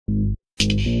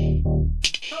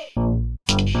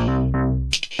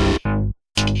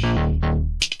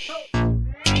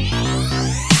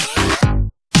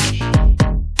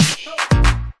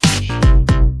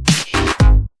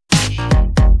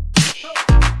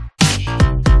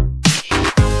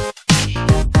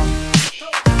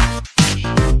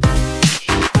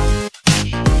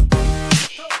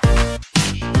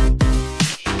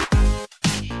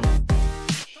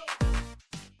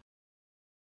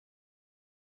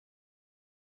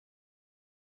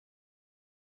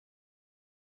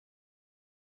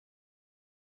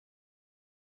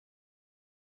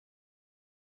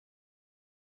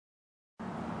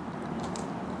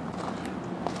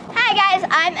Hi guys,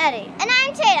 I'm Eddie. And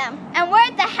I'm Tatum. And we're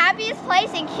at the happiest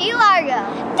place in Key Largo.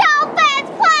 Dolphins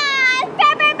Plus!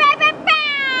 Bow, bow, bow, bow,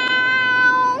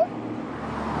 bow.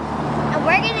 And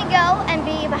we're gonna go and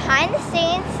be behind the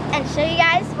scenes and show you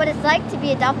guys what it's like to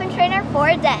be a dolphin trainer for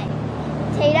a day.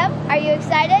 Tatum, are you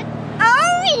excited?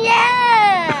 Oh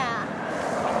yeah!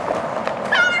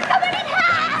 Oh, we're coming in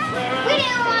hot! We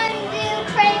didn't want to do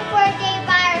training for a day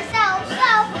by ourselves,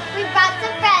 so we brought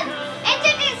some friends.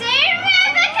 Introducing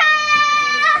Rivka!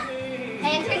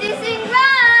 Introducing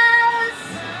Rose!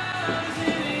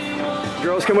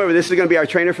 Girls, come over. This is going to be our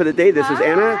trainer for the day. This is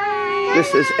Anna.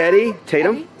 This is Eddie,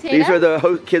 Tatum. These are the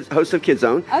hosts of Kids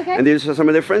Zone. Okay. And these are some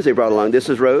of their friends they brought along. This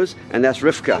is Rose, and that's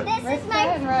Rivka. And this is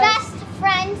my best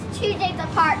friends, 2 days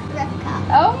apart, Rivka.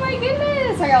 Oh my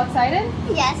goodness. Are y'all excited?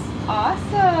 Yes.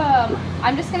 Awesome.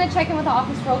 I'm just going to check in with the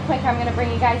office real quick. I'm going to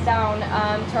bring you guys down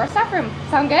to our staff room.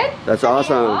 Sound good? That's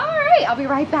awesome. All right. I'll be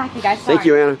right back, you guys. Sorry. Thank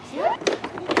you, Anna.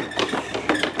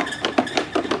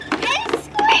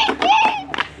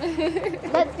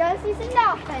 Let's go see some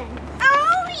dolphins.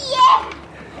 Oh yeah!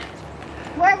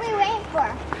 What are we waiting for?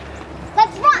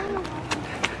 Let's run!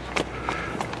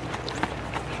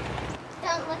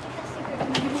 Don't look at the secret.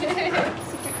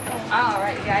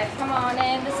 Alright, you guys, come on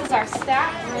in. This is our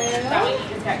staff room.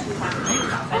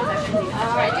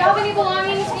 Alright, do you have any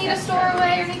belongings you need to store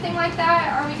away or anything like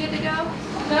that? Are we good to go?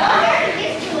 No?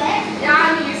 You're used to it. Yeah,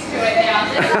 I'm used to it now.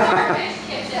 This is our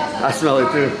kitchen. I smell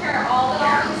it too. All the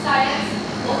dolphin science.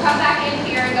 We'll come back in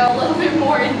here and go a little bit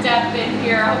more in depth in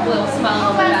here. Hopefully it'll smell a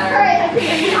little bit better.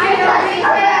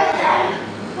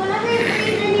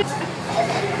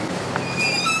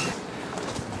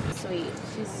 Sweet.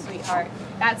 She's a sweetheart.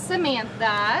 That's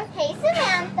Samantha. Hey,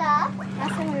 Samantha.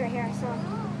 Last time we were here, I saw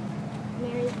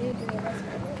Mary Lou doing this.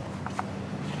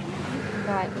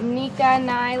 Got Nika,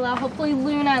 Nyla. Hopefully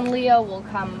Luna and Leo will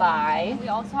come by. We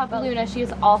also have Luna. She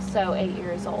is also 8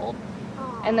 years old.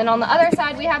 And then on the other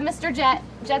side, we have Mr. Jet.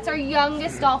 Jet's our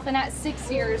youngest dolphin at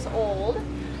 6 years old.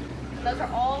 And those are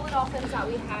all the dolphins that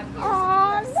we have here.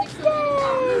 Aww, So 6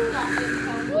 dolphins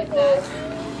come with us.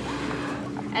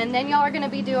 And then y'all are going to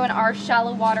be doing our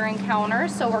shallow water encounter.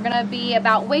 So we're going to be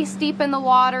about waist deep in the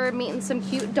water, meeting some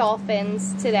cute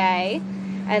dolphins today.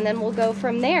 And then we'll go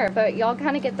from there. But y'all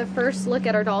kind of get the first look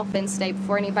at our dolphins today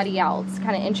before anybody else.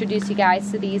 Kind of introduce you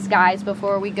guys to these guys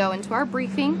before we go into our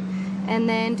briefing. And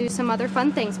then do some other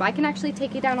fun things. But I can actually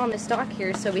take you down on the stalk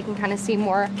here so we can kind of see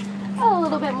more, a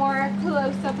little bit more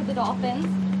close up with the dolphins.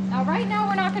 Now right now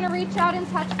we're not going to reach out and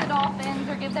touch the dolphins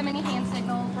or give them any hand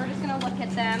signals. We're just going to look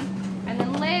at them. And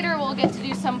then later we'll get to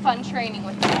do some fun training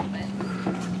with the dolphins.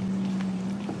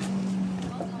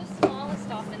 Also the smallest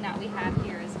dolphin that we have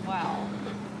here as well.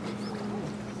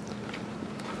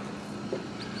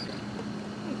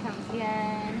 Here he comes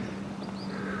again.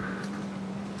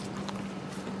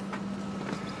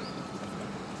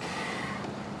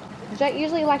 Jet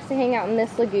usually likes to hang out in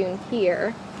this lagoon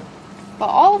here, but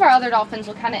all of our other dolphins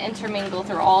will kind of intermingle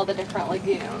through all the different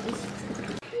lagoons.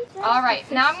 Alright,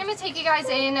 now I'm going to take you guys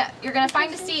in. You're going to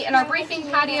find a seat in our briefing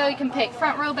patio. You can pick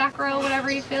front row, back row, whatever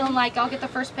you're feeling like. I'll get the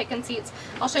first pick in seats.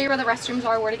 I'll show you where the restrooms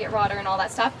are, where to get water and all that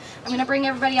stuff. I'm going to bring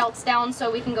everybody else down so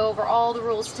we can go over all the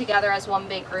rules together as one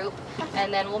big group,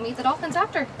 and then we'll meet the dolphins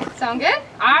after. Sound good?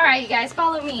 Alright, you guys,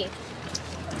 follow me.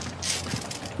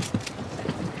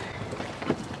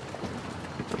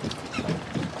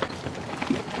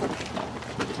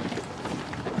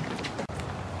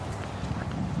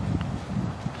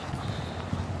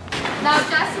 Now,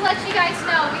 just to let you guys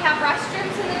know, we have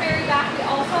restrooms in the very back. We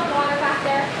also have water back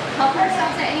there. Help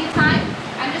ourselves at any time.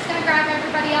 I'm just going to grab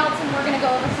everybody else and we're going to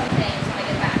go over some things when I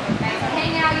get back, okay? So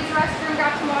hang out, use the restroom,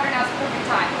 grab some water. Now's the perfect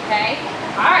time, okay?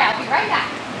 All right, I'll be right back.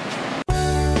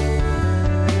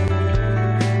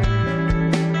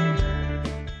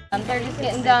 They're just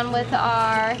getting done with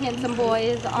our handsome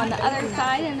boys on the other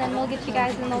side, and then we'll get you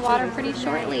guys in the water pretty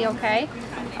shortly, okay?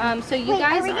 So you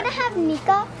guys are we going to have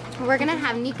Nika? We're gonna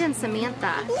have Nika and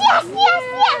Samantha. Yes, yes, yes,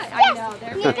 yes. I know,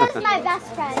 they're Nika's my best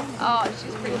friend. Oh,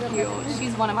 she's pretty cute.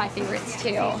 She's one of my favorites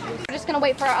too. We're just gonna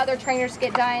wait for our other trainers to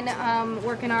get done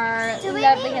working our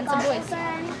lovely handsome boys.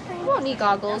 We won't need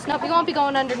goggles. Nope, we won't be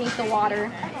going underneath the water.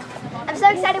 I'm so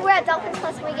excited we're at Dolphins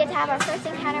Plus and we get to have our first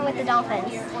encounter with the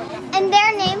dolphins. And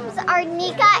their names are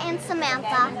Nika and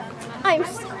Samantha. I'm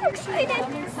so excited.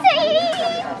 See?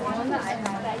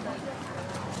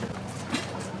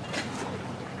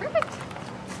 Perfect.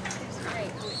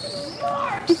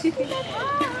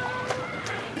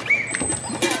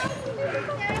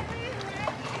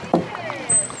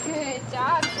 Good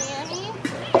job, Sammy.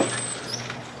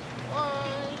 1,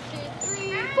 2,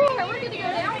 3, 4. We're good to go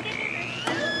now.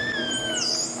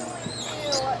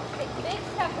 Big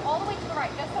step all the way to the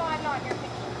right, just so I'm not in your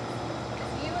picture.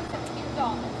 Just you and some cute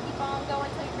dolphins. Keep on going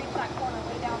until you reach that corner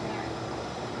way down there.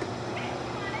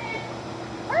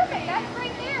 Perfect, that's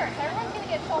right there. So everyone's going to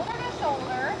get shoulder to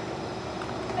shoulder.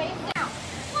 Face down.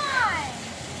 1,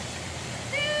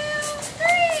 2,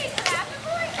 3. Tap the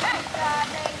point. Nice job,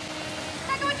 ladies.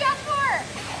 Second one, just for.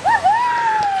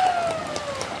 Woohoo!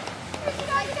 Did you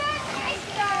like that? Nice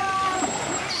job.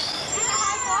 And a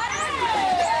high water.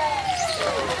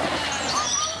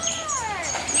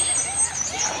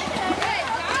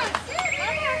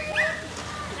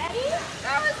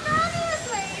 That was fabulous,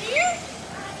 ladies.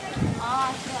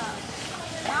 Awesome.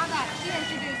 Now that she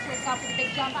introduced herself with a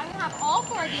big jump, I'm going to have all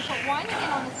 4 of you put one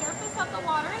hand on the surface of the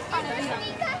water in front of you.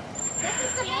 This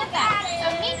is Samantha.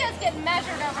 So Nika's getting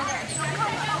measured over there. She's going to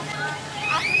come over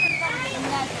after her son gets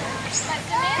measured. But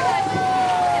Samantha, look at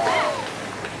that.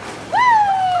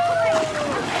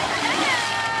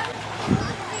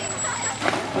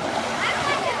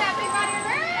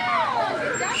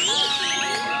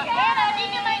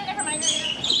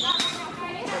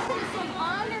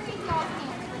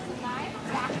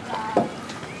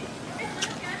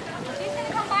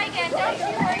 Don't you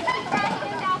worry, she's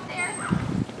running out there.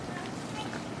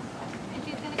 And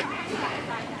she's going to come to that side.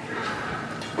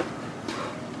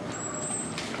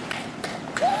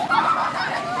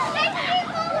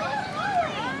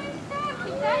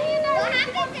 What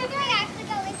happens if we actually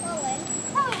go forward?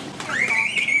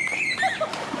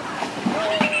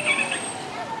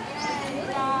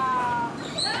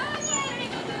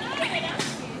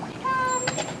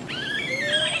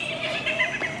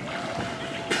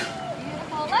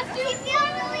 Let's do it.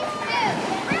 Really smooth.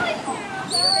 Really smooth.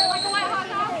 Like a white hot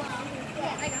dog?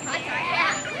 Like a hot dog,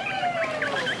 yeah.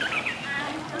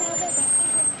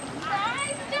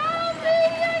 Nice job,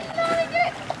 baby. I started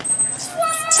it.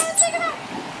 Wow, look at that.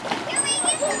 Can we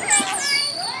get some hand?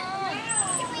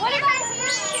 What about you?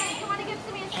 You want to give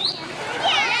Samantha a hand?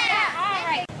 Yeah. All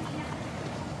right.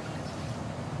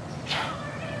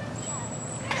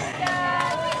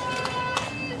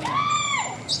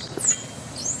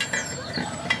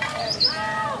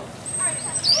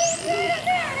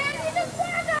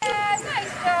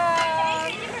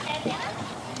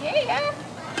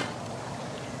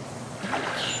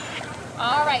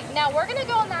 All right, now we're going to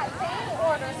go in that same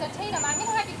order. So Tatum, I'm going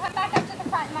to have you come back up to the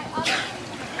front and my other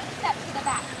step to the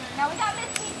back. Now we got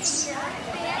Miss Kiki here,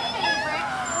 fan favorite.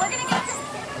 We're going to get some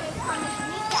kisses from Miss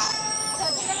Nika.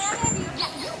 So Tatum, I'm going to have you,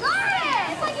 yeah, you got it!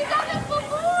 It's like you've done this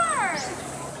before.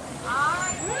 All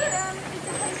right, Tatum.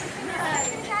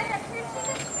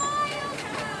 Smile.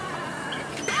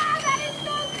 Ah, that is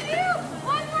so cute.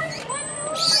 One more.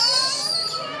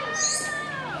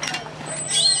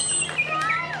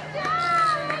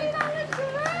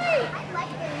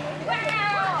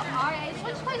 Wow! Alright,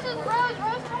 switch places with Rose.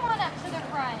 Rose, come on up to the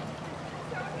front.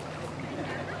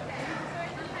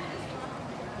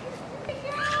 There you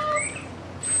go.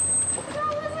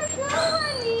 That was a good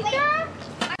one, Nika.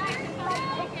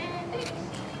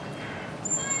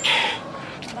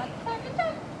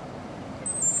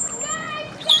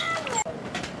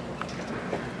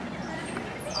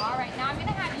 Alright, now I'm going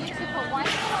to have you two put one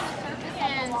foot on the surface of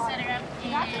the water. You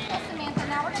got this, Samantha.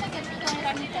 Now we're going to get the feeling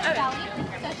underneath the belly.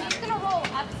 So she's going to roll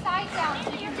upside down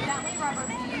so you can gently rub her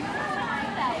beautiful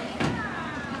belly.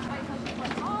 Just wait till she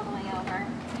flips all the way over.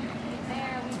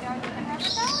 There we go. You can rub her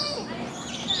belly.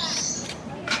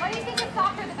 What do you think is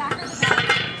softer, the back or the belly?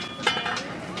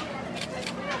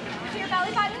 To your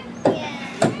belly button? Yeah.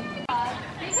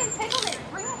 You can tickle it.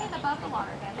 Bring your hand above the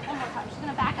water again. One more time. She's going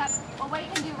to back up. But what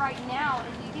you can do right now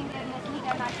is you can give Miss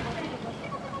Nika a nice little tickle.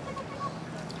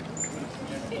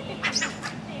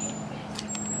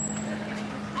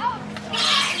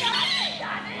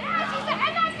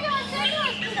 I'm not feeling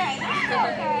stimulus today. That's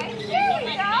okay. Here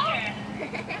we go. We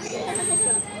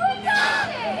got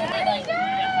it. Good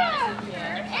job.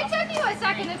 It took you a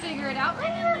second to figure it out.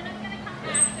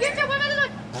 Get your women to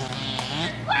look.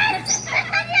 Good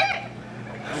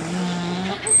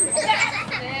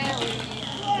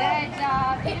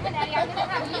job. Tatum and Eddie, I'm going to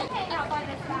have you hang out by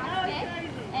this basket.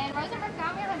 And Rose and Rivka,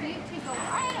 I'm going to have you two go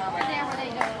right over there where they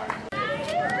just were.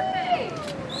 Perfect.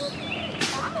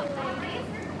 Bravo, ladies.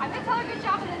 I'm going to tell her good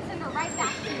job and then send her right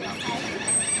back to you, okay?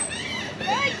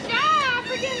 Good job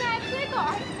for getting that signal.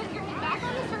 All right, put your hand back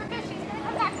on the surface. She's going to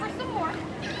come back for some more.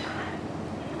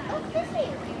 Oh,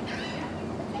 fishy.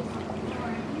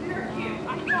 You're cute.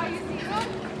 I saw you see them.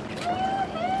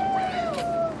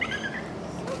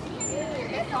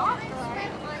 It's soft,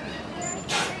 right?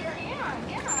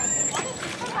 Yeah. What is she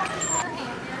put up in her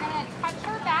hand? You're going to touch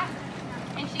her back,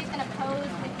 and she's going to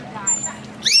pose with you guys.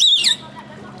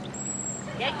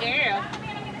 Yeah, girl.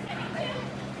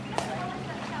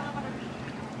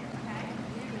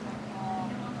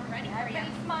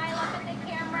 Everybody smile up at the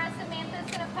camera. Samantha's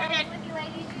going to pose with you,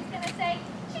 ladies. She's going to say,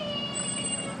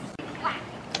 cheese. Clap.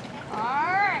 All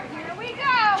right, here we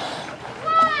go.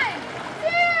 1,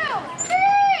 2, 3.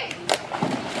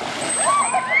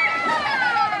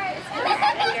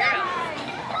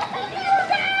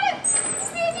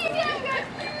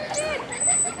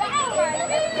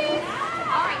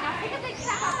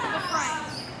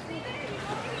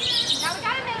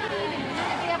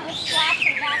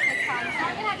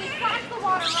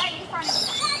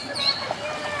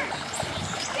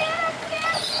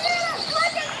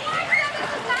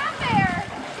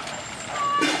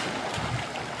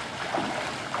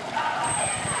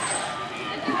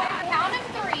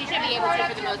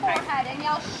 And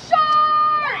yell shark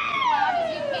as loud as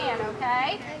you can, okay?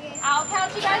 I'll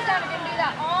count you guys down. We're going to do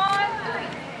that on 3.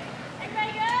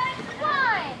 Everybody good? 1,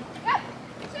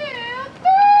 2,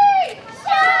 3.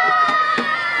 Shark!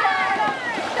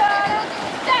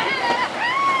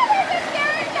 There's a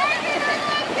scary baby.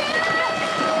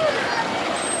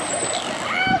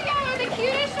 Oh, y'all are the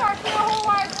cutest sharks in the whole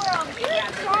wide world.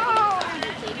 Good job.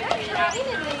 Good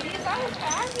training, ladies. That was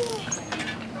fabulous.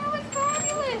 That was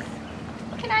fabulous.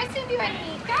 Can I send you a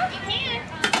Nika? You can.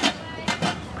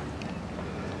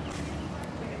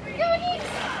 Go,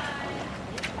 Nika.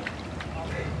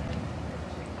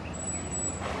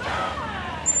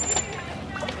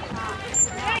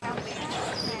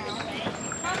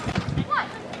 One,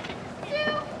 2,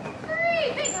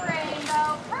 3. Big rainbow.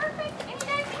 Perfect. And you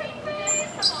guys cream, please.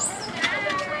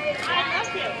 I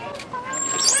love you. Wow,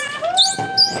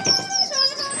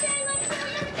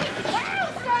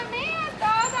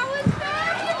 Samantha, that was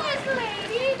fabulous,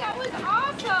 lady. That was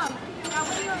awesome. Now,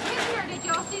 when you were in here, did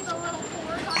y'all see the little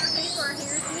pores on her face where her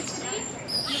hair's used to be?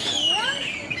 You see them?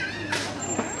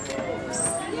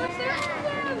 Yes, there's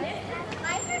them.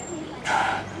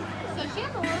 So she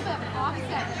has a little bit of an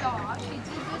offset jaw. She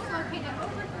did dislocate it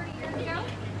over 30 years ago.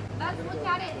 Let's look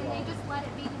at it, and they just let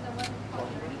it be to the living color.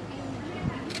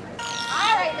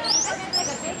 All right, ladies, we're going to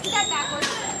take a big step backwards.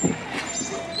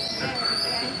 There we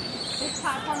go. This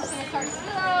platform's going to start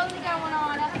slowly going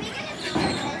on up.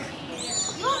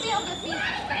 You won't be able to see the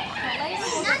fish. The lady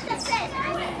will Not the fish.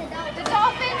 I mean the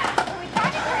dolphin, when we try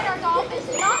to train our dolphins,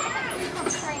 not with the food from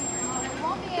trainers. So we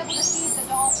won't be able to feed the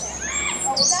dolphin.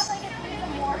 But we'll definitely get to do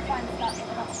some more fun stuff with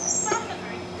the dolphin.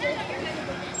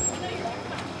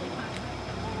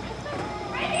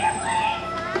 Right here, please!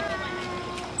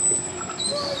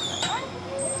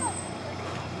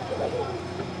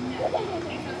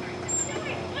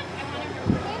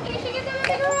 You should give them a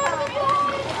bigger round of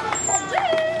applause.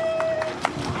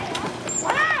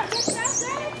 Wow, good job,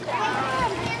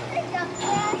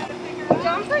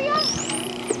 jump for you?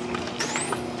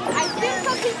 I think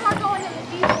some people are going in the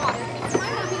deep water.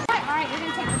 All right, we're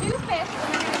going to take 2 fish and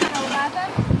we're going to let them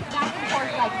back and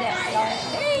forth like this.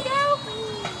 There you go.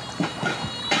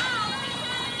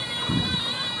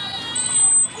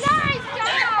 Nice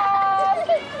job.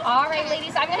 All right,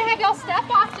 ladies, I'm going to have y'all step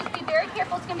off. Just be very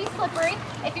careful. It's going to be slippery.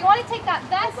 If you want to take that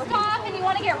vest off and you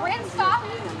want to get rinsed off,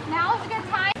 now is a good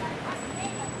time.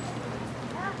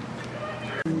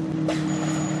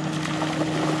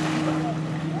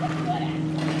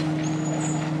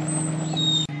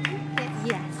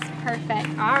 Yes,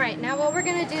 perfect. All right, now what we're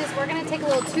going to do is we're going to take a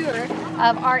little tour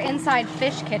of our inside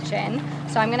fish kitchen.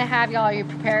 So I'm going to have y'all, are you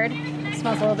prepared? It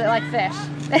smells a little bit like fish.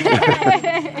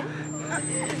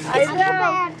 I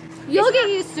know. You'll get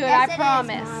used to it, I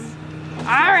promise.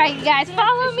 All right, you guys,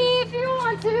 follow me if you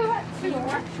want to.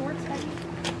 Shorts,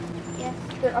 yes,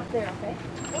 they're up there, okay?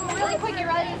 Really quick, you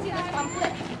ready to see this one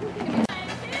flip?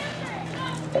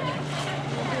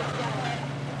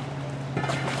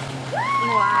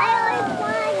 Wow. I always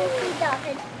wanted to see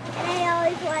dolphins, and I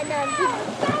always wanted to see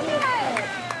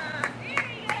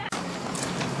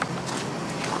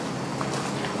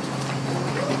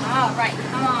All right,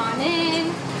 come on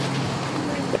in.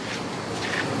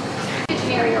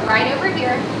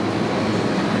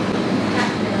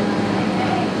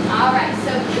 Alright,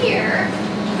 so here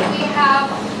we have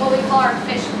what we call our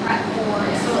fish prep board.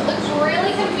 So it looks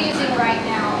really confusing right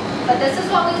now, but this is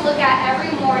what we look at every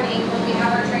morning when we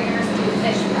have our trainers do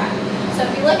fish prep. So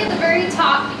if you look at the very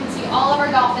top, you can see all of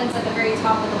our dolphins at the very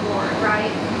top of the board,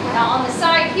 right? Now on the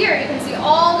side here, you can see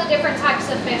all the different types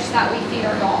of fish that we feed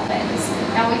our dolphins.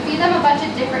 Now we feed them a bunch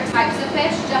of different types of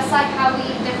fish, just like how we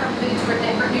eat different foods for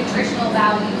different nutritional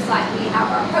values, like we have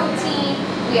our protein,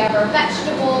 we have our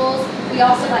vegetables, we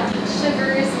also like to eat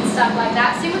sugars and stuff like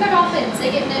that. Same with our dolphins,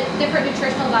 they get different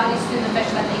nutritional values through the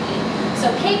fish that they eat. So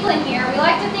capelin here, we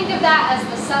like to think of that as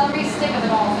the celery stick of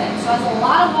a dolphin. So it has a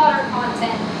lot of water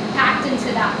content packed into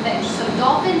that fish. So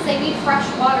dolphins, they need fresh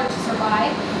water to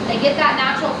survive. They get that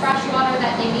natural fresh water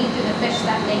that they need through the fish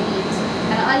that they eat.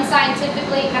 And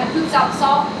unscientifically, it kind of poops out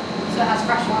salt, so it has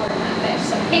fresh water in that fish.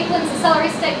 So capelin's the celery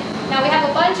stick. Now we have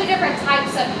a bunch of different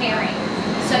types of herring.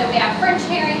 So we have French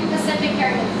herring, Pacific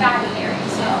herring, and fatty herring.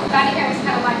 So fatty herring is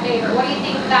kind of my favorite. What do you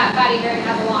think that fatty herring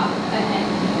has a lot in it?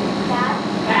 Fat.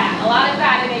 Fat. A lot of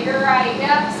fat in it, you're right.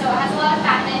 Yep, so it has a lot of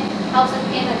fat in it. Helps them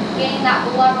gain that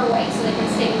blubber weight so they can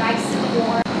stay nice and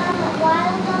warm.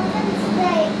 Wild dolphins,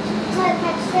 to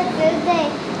catch their food,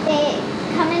 they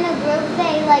come in a group,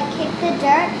 they like kick the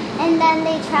dirt, and then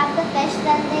they trap the fish,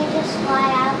 then they just fly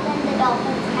out, and the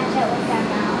dolphins catch it with their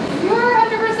mouth. You're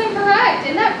 100% correct.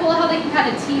 Isn't that cool how they can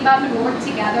kind of team up and work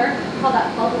together? Call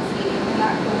that bubble feeding. Isn't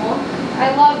that cool?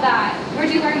 I love that. Where'd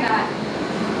you learn that?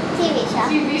 TV show.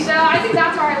 TV show. I think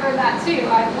that's where I learned that too.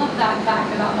 I love that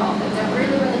fact about dolphins. They're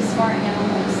really, really smart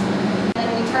animals. And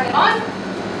then we turn it on.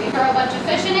 We throw a bunch of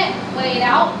fish in it, weigh it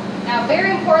out. Now, very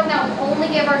important that we only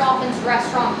give our dolphins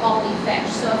restaurant quality fish.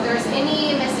 So if there's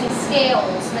any missing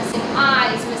scales, missing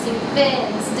eyes, missing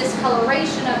fins,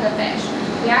 discoloration of the fish,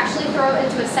 we actually throw it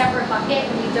into a separate bucket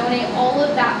and we donate all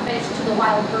of that fish to the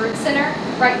Wild Bird Center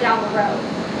right down the road.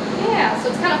 Yeah, so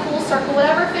it's kind of full circle.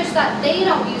 Whatever fish that they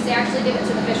don't use, they actually give it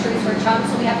to the fisheries for chums,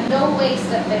 so we have no waste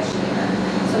of fish here.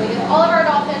 So we give all of our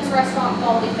dolphins restaurant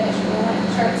quality fish. We want to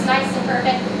make sure it's nice and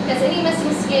perfect, because any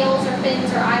missing scales or fins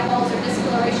or eyeballs or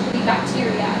discoloration could be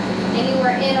bacteria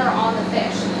anywhere in or on the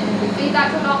fish. And if we feed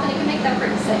that to a dolphin, it can make them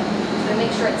pretty sick. So we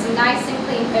make sure it's nice and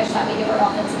clean fish that we give our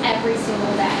dolphins every single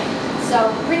day.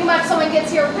 So pretty much someone gets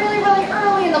here really, really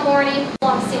early in the morning.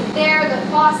 Along the sink there, the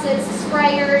faucets, the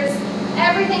sprayers,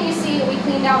 everything you see we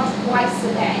clean down twice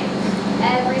a day,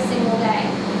 every single day.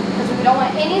 Because we don't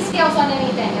want any scales on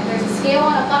anything. If there's a scale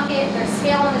on a bucket, if there's a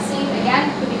scale on the sink,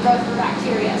 again, it could be growth for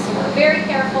bacteria. So we're very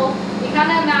careful. We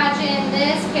kind of imagine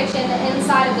this kitchen, the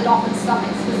inside of the dolphin's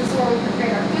stomachs, because this is where we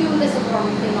prepare our food, this is where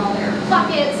we clean all their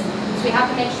buckets. So we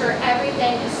have to make sure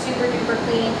everything is super duper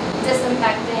clean,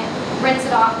 disinfectant, rinse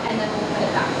it off, and then we'll put it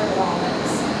back for the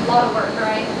dolphins. A lot of work,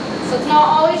 right? So it's not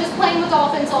always just playing with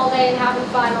dolphins all day and having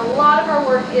fun. A lot of our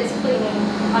work is cleaning,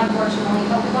 unfortunately,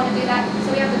 but we want to do that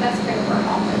so we have the best trainer for our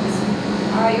dolphins.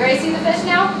 All right, you ready to see the fish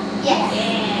now? Yes.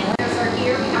 Yeah. There's our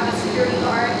gear. We have a security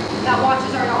guard that watches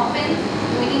our dolphin.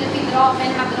 When we need to feed the dolphin,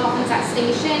 have the dolphins at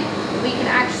station, we can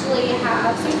actually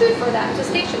have some food for them to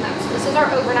station them. So this is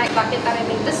our overnight bucket that I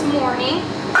made this morning.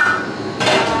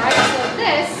 All right, so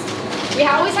this, we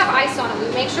always have ice on it.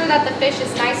 We make sure that the fish is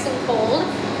nice and cold,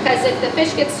 because if the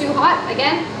fish gets too hot,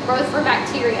 again, growth for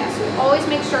bacteria. So we always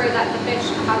make sure that the fish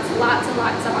has lots and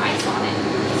lots of ice on it.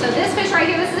 So this fish right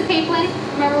here, this is a capelin.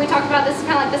 Remember we talked about this is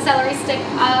kind of like the celery stick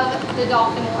of the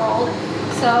dolphin world.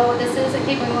 So this is a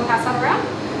capelin. We'll pass that around.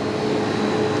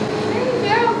 There you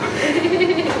go.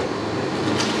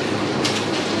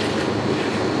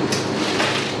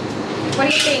 What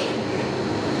do you think?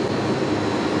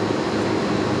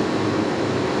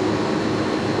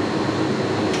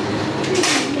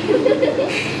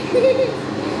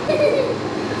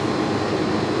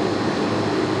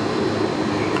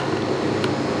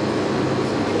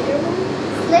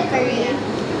 Slippery.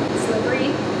 Slippery.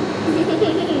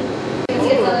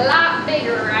 It's a lot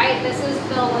bigger, right? This is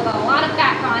filled with a lot of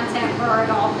fat content for our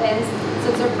dolphins.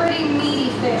 So it's a pretty meaty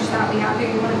fish that we have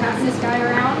here. You want to pass this guy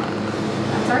around?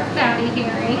 That's our fatty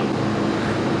herring.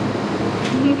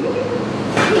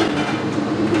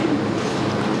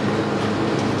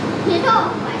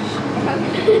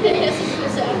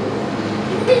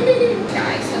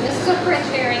 Guys, so this is a French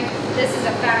herring. This is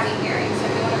a fatty herring. So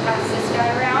if you want to pass this guy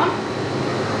around.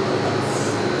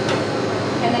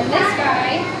 And then this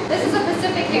guy, this is a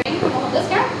Pacific herring. You want to hold this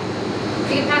guy?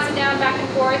 You can pass it down back and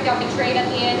forth. Y'all can trade at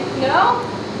the end. No?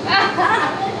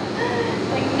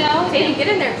 Like, no? Tatum, get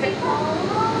in there.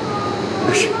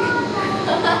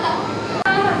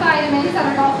 Vitamins that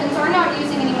our dolphins are not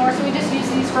using anymore, so we just use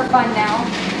these for fun now.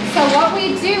 So what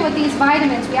we do with these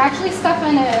vitamins, we actually stuff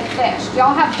in a fish. Do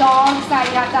y'all have dogs that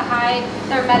you have to hide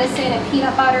their medicine and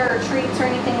peanut butter or treats or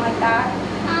anything like that?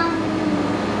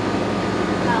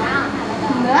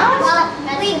 No? Well,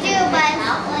 we do, but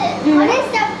what is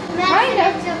the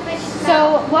medicine to fish?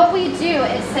 So what we do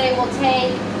is say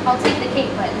I'll take the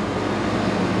cake lid.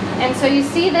 And so you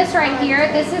see this right here,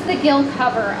 this is the gill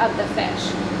cover of the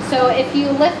fish. So if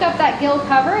you lift up that gill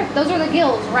cover, those are the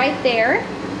gills right there.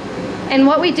 And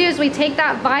what we do is we take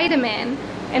that vitamin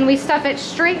and we stuff it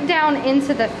straight down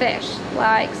into the fish,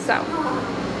 like so.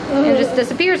 And it just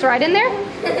disappears right in there.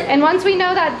 And once we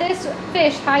know that this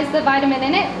fish has the vitamin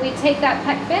in it, we take that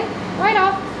pec fin right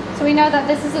off. So we know that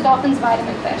this is a dolphin's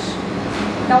vitamin fish.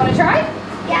 Y'all want to try?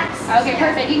 Yes. Okay,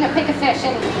 perfect. You can pick a fish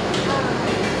and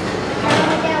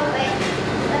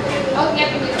oh,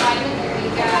 yep, you need a vitamin. There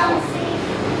you go.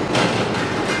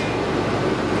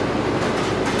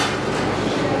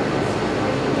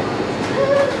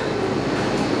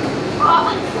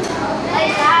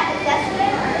 Like that?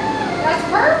 That's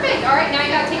perfect. All right, now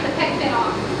you gotta take the pec fin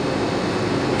off.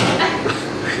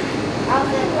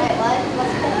 Wait, what?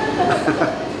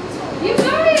 You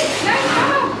got it. Nice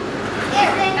job.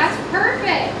 That's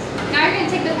perfect. Now you're gonna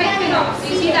take the pec fin off. So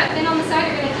you see that fin on the side,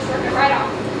 you're gonna just work it right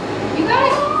off. You got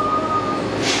it.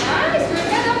 Nice,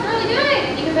 Rivka, that was really good.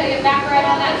 And you can put it back right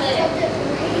on that lid.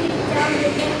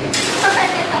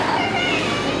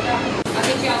 I'll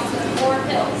get you on some 4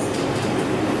 pills.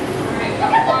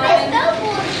 All right, got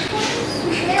one.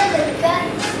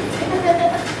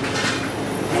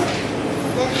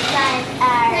 This side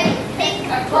are pink.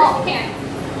 Of course you can.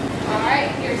 All right,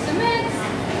 here's some mix.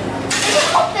 Is the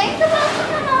whole thing supposed to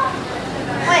come off?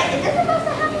 Wait, is this supposed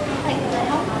to happen? Like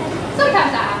little?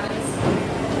 Sometimes that happens.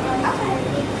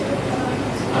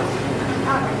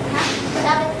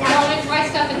 You want to try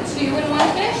stuffing 2 in one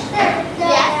fish?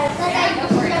 Yes. Yeah, go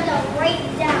for it. Right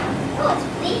down. Oh, it's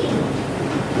bleeding.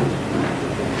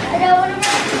 I don't want to do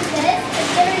this.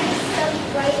 It's going to be stuffed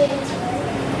right into it.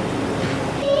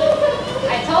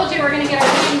 I told you we're going to get our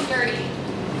hands dirty.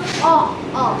 Oh,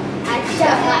 I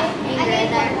shoved my finger in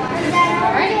there.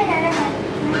 All right.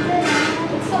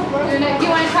 It's so gross. Do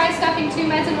you want to try stuffing 2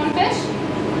 meds in one fish?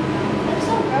 It's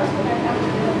so gross when I don't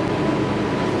do it.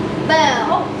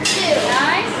 Boom. 2.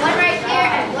 Nice. One right here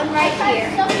and one right here.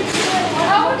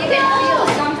 Oh, You can feel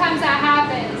it. sometimes that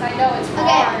happens. I know it's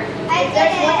Okay. hard. I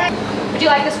did it. Would you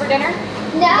like this for dinner?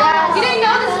 No. You didn't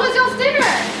know this was y'all's dinner?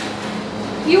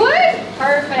 You would?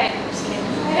 Perfect. Just kidding.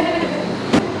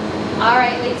 All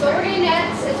right, ladies, what we're doing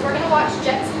next is we're going to watch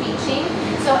jet beaching.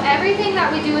 So everything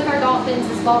that we do with our dolphins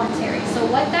is voluntary. So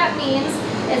what that means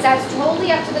is that's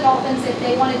totally up to the dolphins if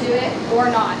they want to do it or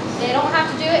not. They don't have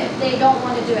to do it if they don't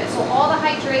want to do it. So all the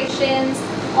hydrations,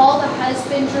 all the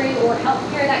husbandry or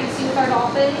healthcare that you see with our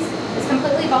dolphins is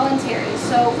completely voluntary.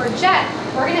 So for Jet,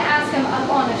 we're going to ask him up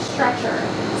on a stretcher.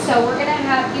 So we're going to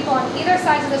have people on either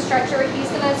sides of the stretcher. He's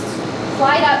going to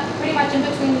slide up pretty much in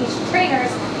between these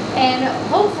trainers, and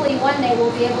hopefully one day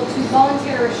we'll be able to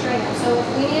volunteer restrain him. So if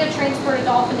we need to transport a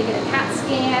dolphin to get a CAT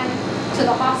scan to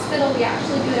the hospital, we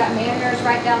actually do it at Mariners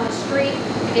right down the street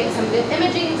to get some good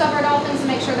imagings of our dolphins to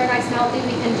make sure they're nice and healthy.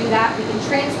 We can do that. We can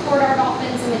transport our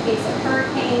dolphins in the case of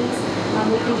hurricanes.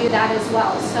 We can do that as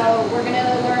well. So we're going to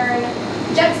learn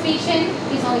jet speeching.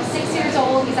 He's only 6 years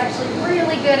old. He's actually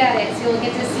really good at it. So you'll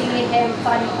get to see him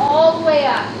flying all the way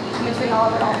up in between all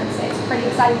of our dolphins. It's a pretty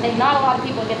exciting thing. Not a lot of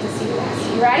people get to see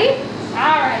this. You ready?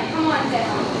 All right, come on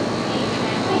down.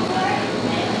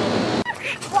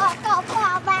 Walk off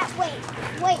all that way.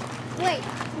 Wait.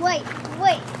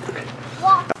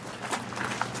 Walk.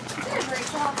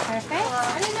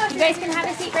 Perfect. You guys can have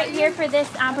a seat right here for this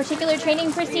particular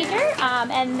training procedure,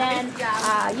 and then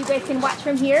you guys can watch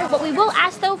from here. What we will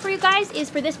ask though for you guys is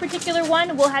for this particular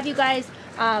one, we'll have you guys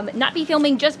not be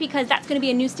filming just because that's going to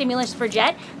be a new stimulus for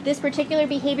Jet. This particular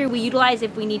behavior we utilize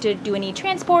if we need to do any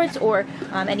transports or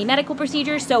any medical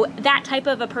procedures. So that type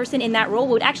of a person in that role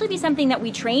would actually be something that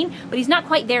we train, but he's not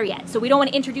quite there yet. So we don't want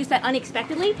to introduce that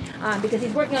unexpectedly because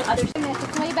he's working on other stuff.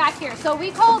 It's way back here. So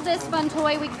we call this fun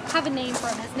toy, we have a name for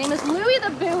him. His name is Louie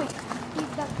the Buoy. He's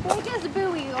the biggest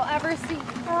buoy you'll ever see.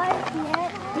 Oh, I see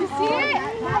it. You see it?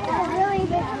 That's a really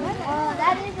big one. Oh,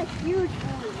 that is a huge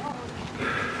buoy.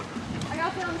 Are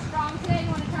y'all feeling strong today? You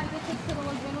want to try to get this to the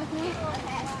lagoon with me?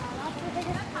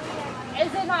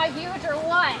 Is it not huge or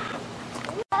what?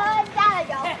 There we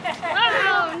go.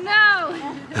 Oh no!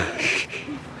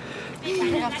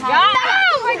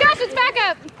 Oh my gosh, it's back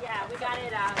up! Yeah, we got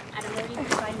it at a million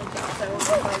consignment, so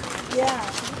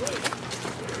yeah.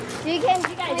 You can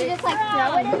just like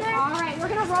throw it in there? Alright, we're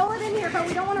gonna roll it in here, but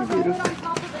we don't want to roll it on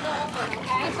top of the dolphin,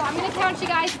 okay? So I'm gonna count you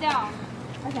guys down.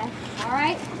 Okay. All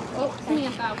right. Oh,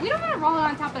 Samantha. We don't want to roll it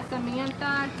on top of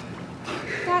Samantha.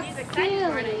 That's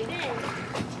silly.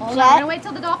 Hold on. We're gonna wait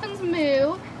till the dolphins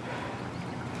move.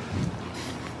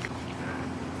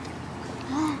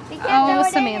 Oh,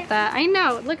 Samantha. I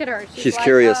know. Look at her. She's like,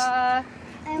 curious.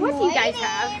 What do you guys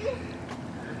have?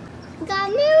 Got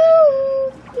news.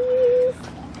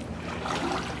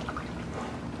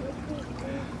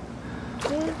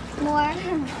 More.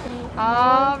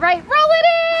 All right, roll it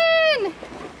in.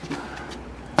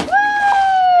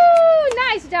 Woo!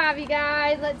 Nice job, you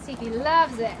guys. Let's see if he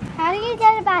loves it. How do you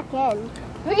get it back in?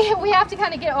 We have to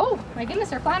kind of get, oh my goodness,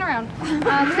 they're flying around. We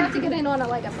have to get in on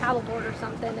like a paddle board or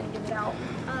something and get it out.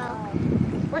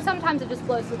 Or sometimes it just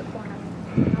flows through the corner.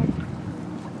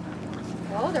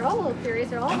 Oh, they're all a little curious.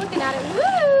 They're all looking at it.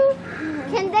 Woo!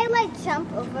 Can they like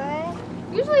jump over it?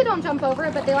 Usually they don't jump over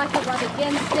it, but they like to rub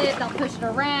against it. They'll push it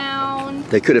around.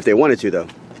 They could if they wanted to, though.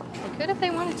 They could if they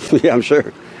wanted to. Yeah, I'm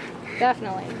sure.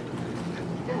 Definitely.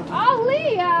 Oh,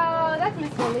 Leo! That's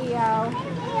Mr. Leo.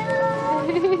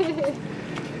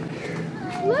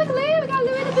 Look, Leo, we got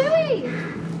Louie the Buoy.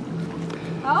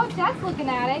 Oh, Chet's looking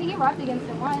at it. He rubbed against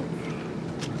it once.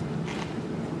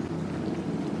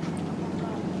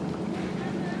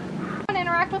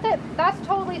 Interact with it, that's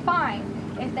totally fine.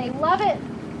 If they love it,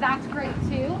 that's great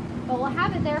too, but we'll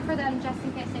have it there for them just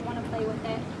in case they want to play with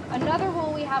it. Another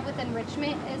rule we have with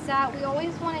enrichment is that we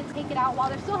always want to take it out while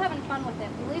they're still having fun with it.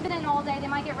 If we leave it in all day, they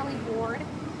might get really bored,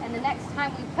 and the next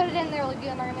time we put it in there,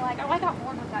 they're going to be like, oh, I got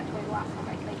bored with that toy the last time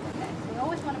I played with it. So we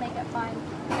always want to make it fun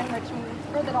enrichment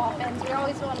for the dolphins. We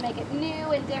always want to make it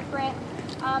new and different,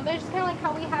 but it's just kind of like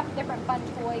how we have different fun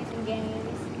toys and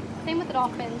games. Same with the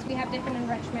dolphins. We have different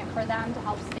enrichment for them to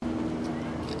help stay.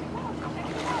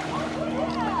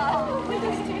 Oh, he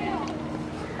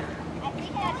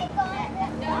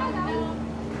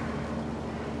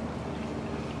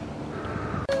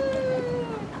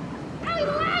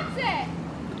loves it!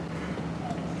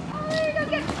 Oh, there you go,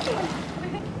 get it!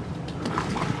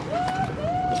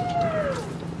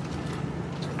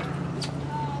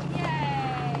 Oh,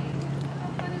 yay! How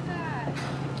fun is that?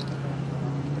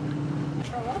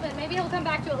 For a little bit. Maybe he'll come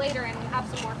back to it later and have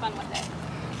some more fun with it.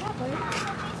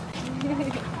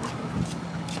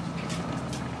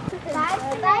 Bye,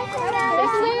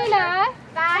 There's Luna.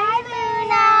 Bye,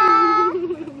 Luna.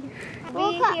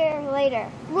 We'll be here later.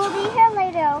 We'll be here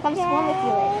later. Okay? Come swim with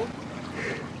you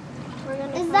later.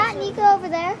 Is that Nico over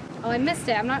there? Oh, I missed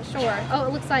it. I'm not sure. Oh,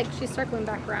 it looks like she's circling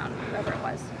back around, wherever it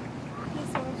was.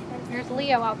 There's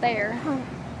Leo out there.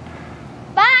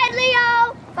 Bye,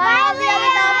 Leo. Bye,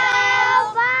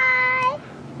 Leo. Bye.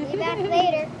 See you back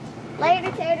later.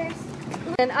 Later, taters.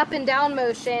 An up and down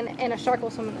motion, and a shark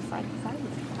will swim on the side to side.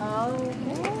 Oh,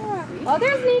 yeah. Oh,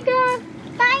 there's Nika.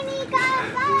 Bye, Nico.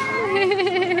 Bye.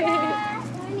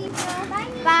 Bye, Nico.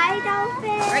 Bye, dolphin.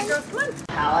 All right, girls, come on.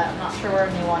 Palette. I'm not sure where a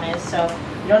new one is, so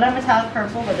we don't have metallic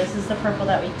purple, but this is the purple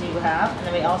that we do have, and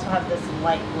then we also have this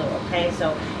light blue. Okay,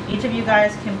 so each of you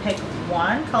guys can pick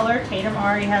one color. Tatum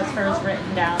already has hers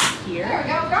written down here.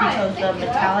 She chose the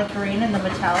metallic green and the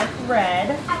metallic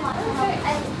red. I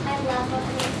love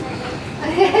opening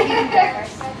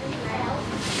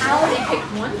How they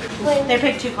picked one? They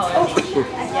picked two colors each.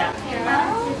 Yeah.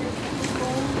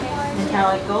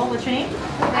 Metallic gold. What's your name?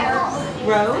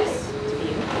 Rose.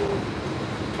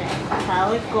 Okay.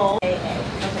 Metallic gold. Okay.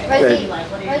 Rosie, What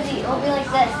do you Rosie, it'll be like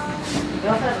this.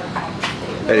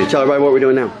 Eddie, tell everybody what we're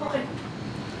doing now.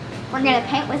 We're gonna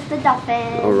paint with the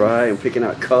dolphins. All right, I'm picking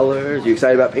out colors. You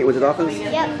excited about painting with the dolphins?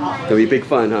 Yep. It'll be big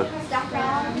fun, huh?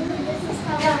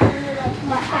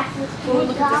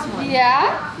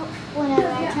 Yeah?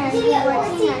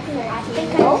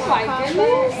 Oh my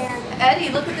goodness. Eddie,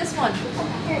 look at this one.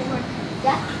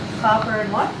 Copper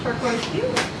and what? Turquoise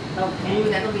hue. Okay. Ooh,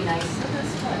 that'll be nice. Look at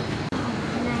this one.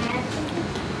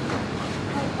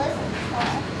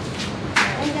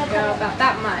 Go about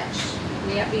that much.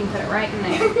 Yep, you can put it right in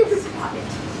there.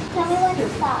 Tell me when to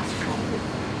stop.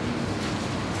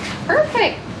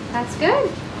 Perfect. That's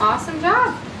good. Awesome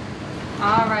job.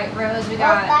 All right, Rose, we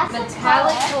got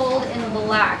metallic gold and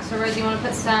black. So, Rose, you want to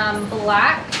put some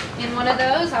black in one of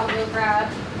those? I'll go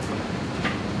grab.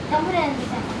 Don't put it in the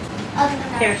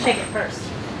center. Here, shake it first.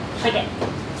 Shake it.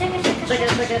 Shake it, shake it, Shake it,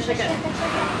 shake it, shake it.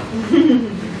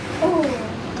 Oh.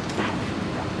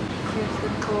 Here's the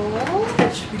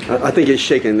gold. I think it's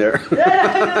shaking there.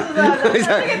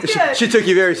 She took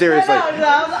you very seriously.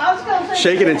 I was going to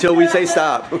Shake it until we say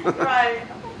stop. Right.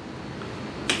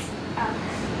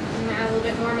 And add a little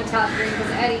bit more metallic green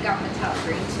because Eddie got metallic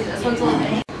green too. This one's a little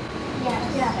bit.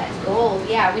 Yeah. That's gold.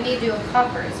 Yeah, we need to do a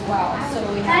copper as well. So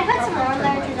we Can I have put some more copper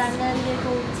there turquoise. because I'm going to do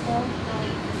gold too?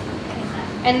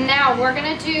 And now we're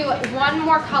gonna do one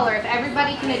more color. If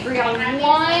everybody can agree on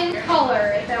one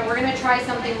color, then we're gonna try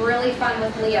something really fun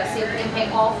with Leo. See if we can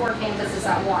paint all 4 canvases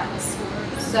at once.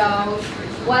 So,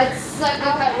 what's a good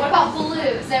color? What about blue?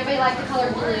 Does everybody like the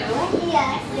color blue?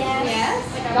 Yes. Yes. Yes?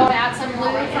 You want to add some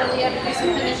blue for Leo to do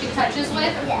some finishing touches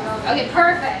with? Yes. Okay,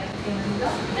 perfect.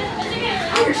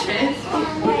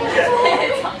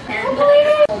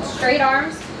 Hold straight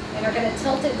arms, and you're going to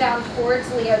tilt it down towards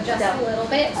Leo just a little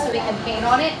bit so we can paint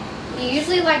on it. He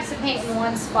usually likes to paint in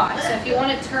one spot, so if you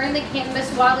want to turn the canvas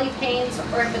while he paints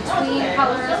or in between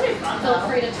colors, feel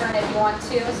free to turn if you want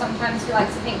to. Sometimes he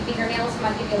likes to paint fingernails, he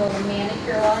might give you a little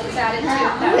manicure while he's at it too.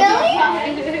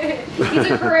 Really?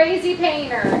 He's a crazy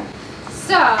painter.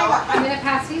 So, I'm going to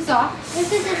pass these off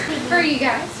This is a CD. for you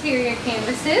guys. Here are your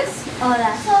canvases. Oh,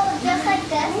 that's so just like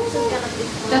this.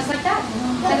 Just like that.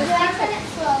 But do I turn it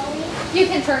slowly? You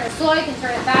can turn it slow, you can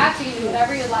turn it fast, you can do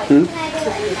whatever you like. Can I do it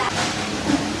like that?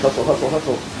 Hustle, hustle,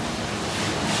 hustle.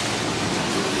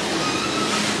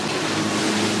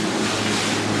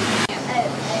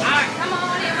 Alright, come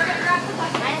on in, we're going to grab the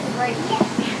bucket. Mine is right.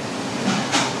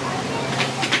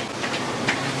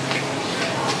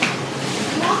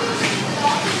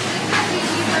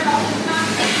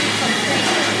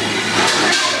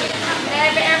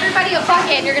 Everybody a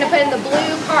bucket and you're going to put in the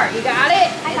blue cart. You got it?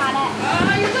 I got it.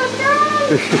 Oh, you're so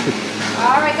strong.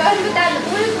 Alright, go ahead and put that in the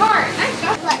blue cart. Nice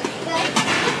job. Look, good.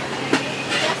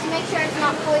 Just make sure it's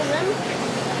not poison.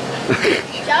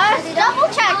 Just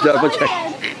double check. Double check.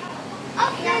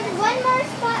 Oh, there's one more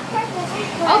spot.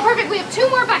 Perfect. Oh, perfect. We have 2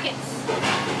 more buckets.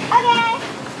 Okay.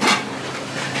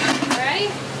 Ready?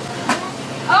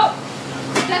 Oh,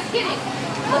 just kidding.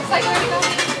 Looks like we're going to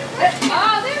go.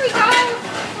 Oh, there we go.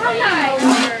 Oh, nice.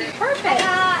 Perfect.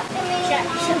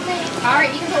 All right,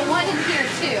 you can put 1 in here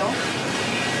too.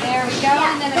 There we go.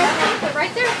 And then another one put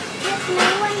right there. This new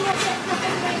one with it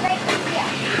right here.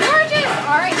 Gorgeous.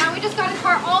 All right, now we just got to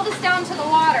cart all this down to the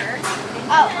water.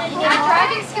 Oh, Our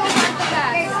driving skills aren't the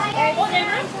best.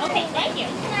 Okay, thank you.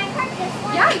 Can I cart this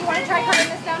one? Yeah, you want to try carting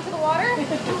this down to the water?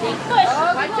 Push.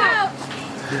 Oh, watch out.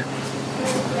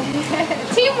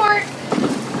 Teamwork.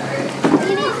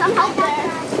 You need some help there.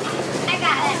 I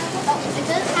got it. Oh, it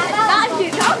does have it.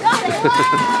 You don't got it.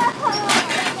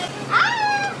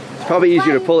 Ah! It's probably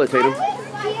easier to pull it, Tatum. You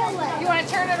want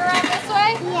to turn it around this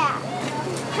way? Yeah.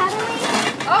 How do we?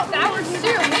 Oh, that works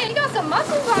too. Man, you got some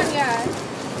muscles on you.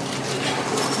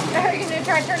 Are you going to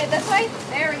try to turn it this way?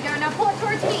 There we go. Now pull it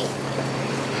towards me.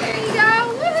 There you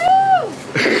go. Woohoo!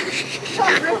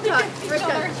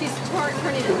 Rivka, she's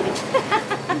turning it.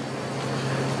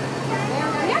 There we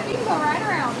go. Yeah, you can go right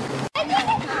around.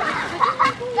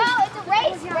 No, it's a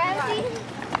race, Rosie.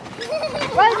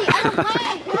 Rosie, I don't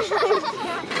mind.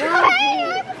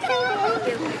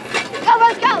 Go,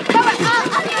 Rose, go. Go,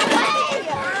 on your way.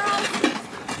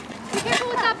 Be careful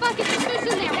with that bucket. There's fish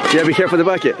in there. Yeah, be careful of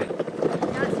the bucket.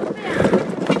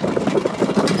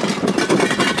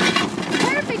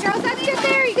 Perfect, girls. That's good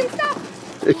there. You can stop.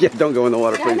 Yeah, don't go in the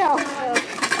water, I please. know.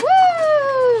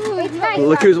 Woo! It's nice.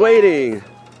 Look who's waiting.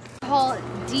 Called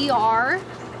DR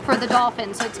for the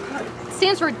dolphins. So it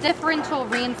stands for differential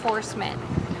reinforcement.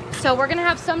 So we're gonna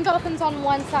have some dolphins on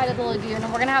one side of the lagoon,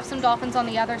 and we're gonna have some dolphins on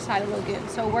the other side of the lagoon.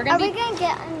 So we're gonna Are we going to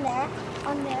get in there?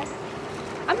 On there?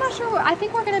 I'm not sure. I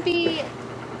think we're gonna be.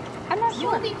 I'm not You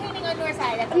sure. will be painting on north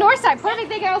side. North side, perfect.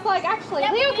 They go like actually.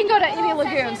 Leo can go to any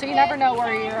lagoon, so you never know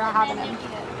where you're having him.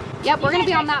 Yep, we're gonna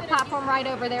be on that platform right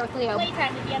over there with Leo.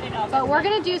 Playtime with the other dolphins. But we're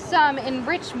gonna do some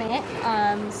enrichment,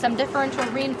 some differential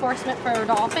reinforcement for our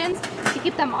dolphins to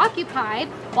keep them occupied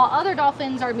while other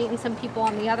dolphins are meeting some people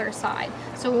on the other side.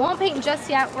 So we won't paint just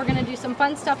yet. We're gonna do some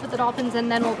fun stuff with the dolphins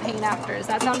and then we'll paint after. Does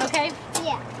that sound okay?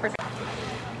 Yeah. Perfect.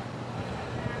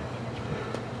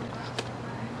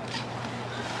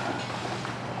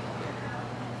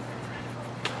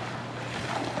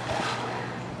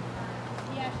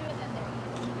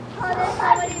 Oh, there's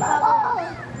so many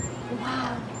bubbles.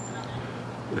 Wow.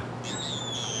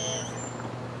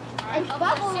 It's We're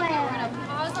bubble gonna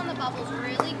pause on the bubbles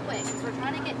really quick because we're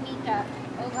trying to get Nika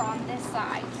over on this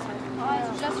side. So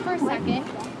pause just for a second.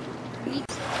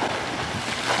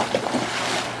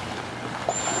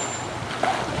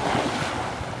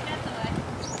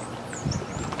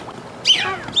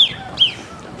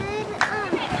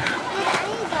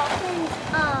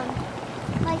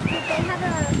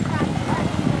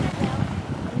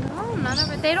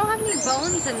 They don't have any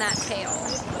bones in that tail.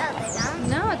 Oh, they don't?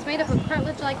 No, it's made of a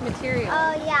cartilage-like material.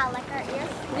 Oh, yeah, like our ears.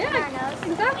 Yeah, Our nose.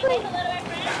 exactly.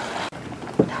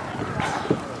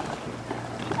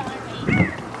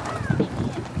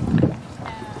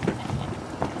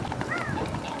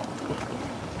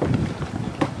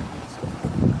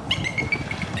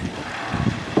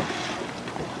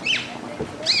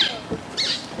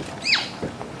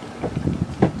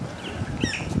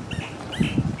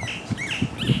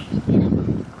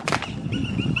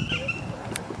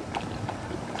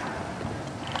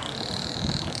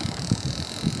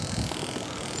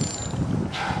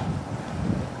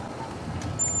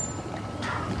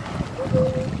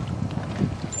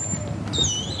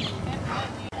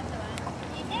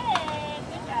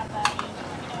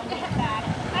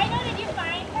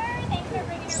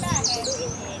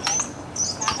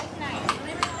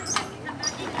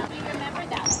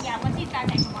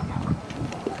 Okay, come on.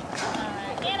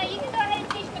 Anna, you can go ahead and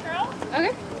teach the girls.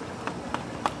 Okay.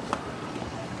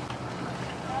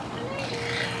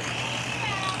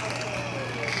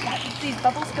 These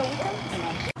bubbles go with them?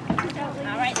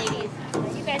 All right, ladies.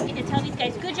 You guys get to tell these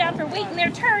guys good job for waiting their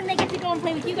turn. They get to go and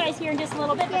play with you guys here in just a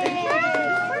little bit.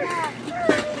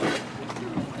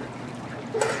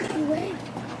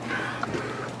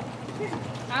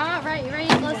 All right, you ready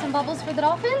to blow some bubbles for the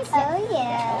dolphins? Oh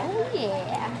yeah. Oh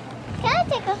yeah. Can I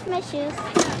take off my shoes?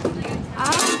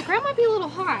 The ground might be a little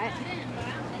hot.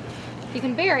 If you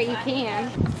can bear it, you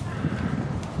can.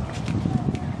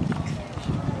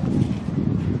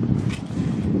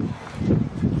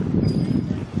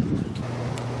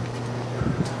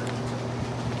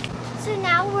 So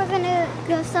now we're gonna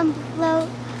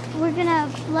we're gonna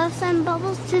blow some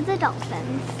bubbles to the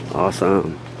dolphins.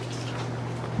 Awesome.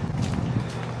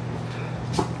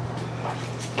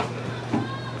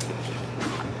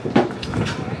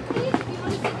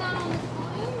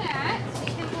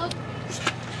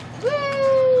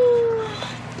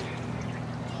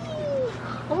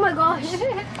 Oh my gosh.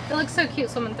 It looks so cute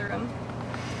swimming through them.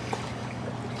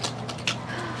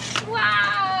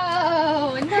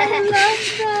 Wow! And I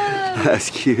love them! That's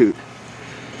cute.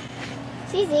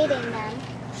 She's eating them.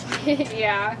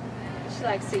 Yeah. She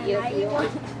likes to eat a few.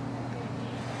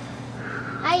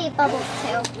 I eat bubbles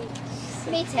too.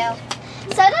 Me too.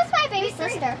 So does my baby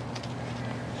sister.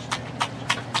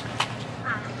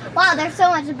 Wow, there's so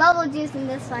much bubble juice in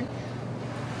this one.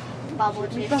 Bubble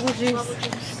juice. Bubble juice. Bubble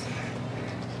juice.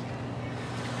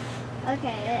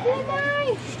 Okay.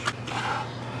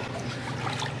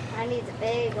 I need a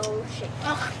big old shake.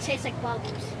 Oh, it tastes like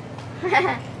bubbles.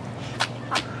 Pop,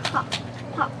 pop,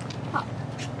 pop, pop.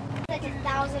 Like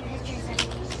 1,000 pictures of me.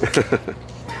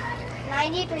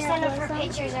 90% of her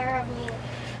pictures are of me.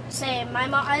 Same. My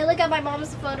mom. I look at my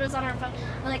mom's photos on her phone.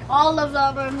 Like all of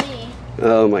them are me.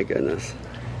 Oh my goodness.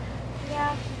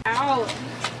 Yeah. Ow.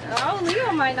 Oh,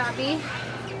 Leo might not be.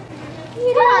 Come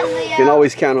on, Leo. You can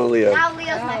always count on Leo. Now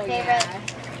Leo's my favorite.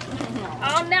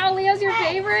 Oh, now Leo's your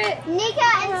favorite? Nika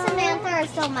and Samantha are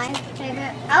still my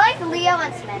favorite. I like Leo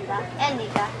and Samantha and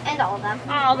Nika and all of them.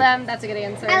 All of them. That's a good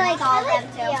answer. I like all of them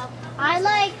too. I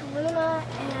like Luna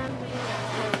and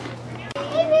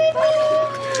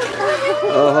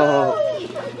Oh.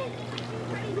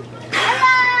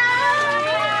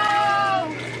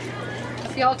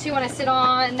 So y'all two want to sit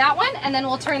on that one, and then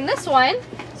we'll turn this one.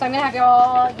 So I'm gonna have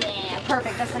y'all. Yeah,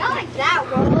 perfect. That's I like that,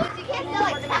 Rose. You can't feel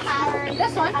like that.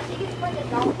 this one. I think it's for the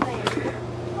dolphins.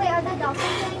 Wait, are the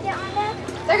dolphins gonna get on there?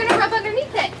 They're gonna rub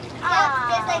underneath it. Just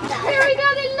like that. There we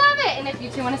go. They love it. And if you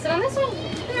two want to sit on this one,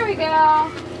 there we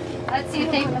go. Let's see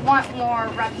if they want more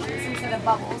rubbies instead of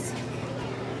bubbles.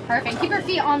 Perfect. Keep your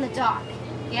feet on the dock.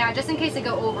 Yeah, just in case they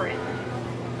go over it.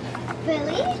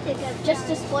 Really? Just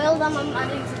to spoil them, I'm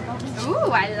adding some bubbles.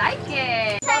 Ooh, I like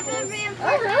it.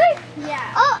 Oh, really?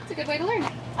 Yeah. Oh, That's a good way to learn.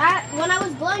 When I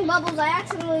was blowing bubbles, I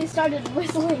accidentally started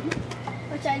whistling,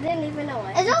 which I didn't even know.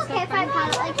 Is it okay if I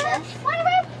pat it like this? Come I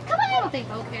on. don't think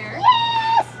they'll care.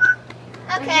 Yes!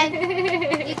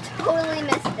 Okay. You totally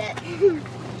missed it.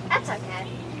 That's okay.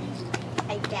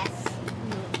 I guess.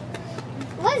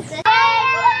 What is this?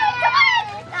 Hey, come on!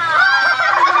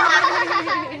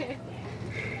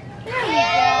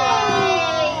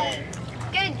 Yay!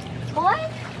 Good boy?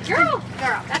 Girl.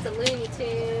 That's a Looney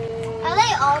Tune. Are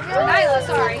they all good? Nyla,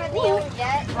 sorry. Except for the old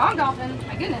jet. Wrong dolphin.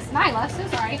 My goodness, Nyla. So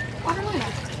sorry. Water Luna.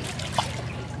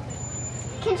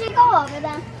 Can she go over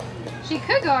them? She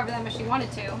could go over them if she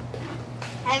wanted to.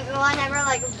 Everyone ever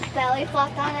like belly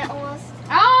flopped on it almost?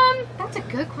 That's a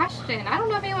good question. I don't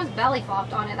know if anyone's belly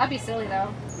flopped on it. That'd be silly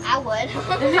though. I would.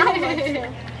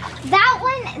 That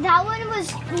one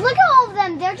was, look at all of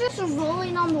them. They're just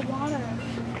rolling on the water.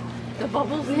 The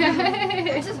bubbles.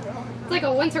 It's like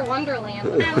a winter wonderland.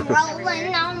 I'm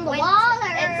rolling on the water.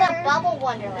 It's a bubble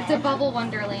wonderland. It's a bubble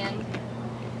wonderland.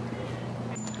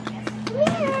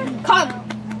 Come.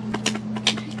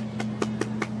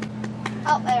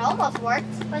 Oh, it almost worked.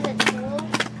 Was it cool?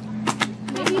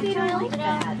 Maybe they don't like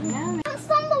that. It's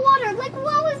on the water. Like,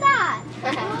 what was that?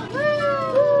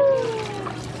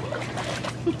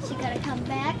 She gotta come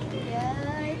back.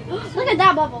 Good. Look at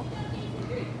that bubble.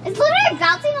 It's literally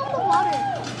bouncing on the water.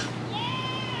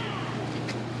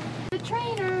 The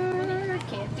trainer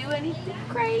can't do anything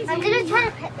crazy. I'm gonna try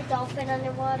to pet the dolphin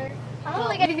underwater. I'm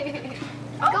only gonna go on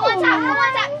top. Go on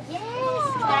top. Yes.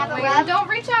 Can I have a Wait, rub? don't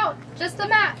reach out. Just the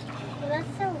mat. That's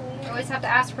so You weird. always have to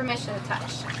ask permission to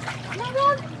touch. Can I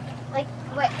rub? Like,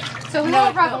 wait. So we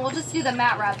won't rub them. We'll just do the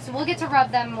mat rub. So we'll get to rub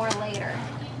them more later.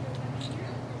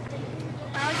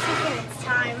 I was thinking it's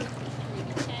time.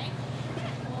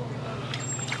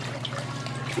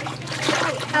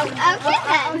 Oh, okay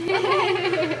then.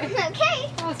 Okay.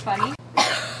 That was funny.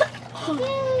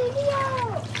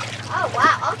 Oh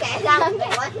wow, okay, that was a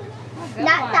good one.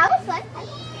 That was fun.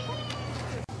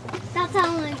 That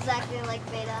sounds exactly like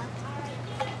Beta.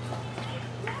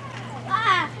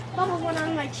 Ah! Bubbles went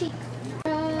on my cheek.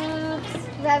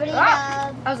 Gravity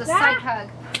dub. That was a psych hug.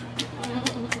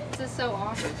 This is so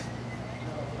awesome.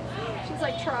 She's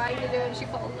like trying to do it and she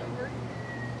falls over.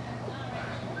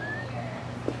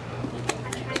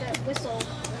 I'm trying to whistle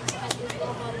at these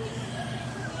little bubbles.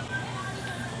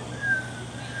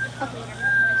 Okay.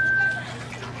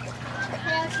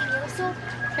 Can you whistle?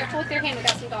 Careful with your hand, we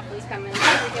got some dolphins coming.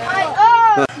 There we go.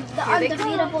 Oh! The Here they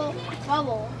undefeatable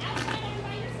bubble.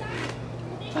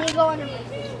 Can you go under my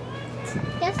feet?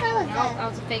 Guess that was Oh, good. that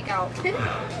was a fake out.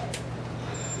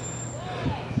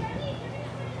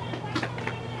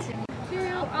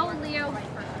 Oh, Leo. You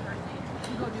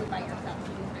go do it by yourself.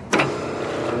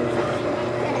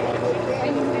 I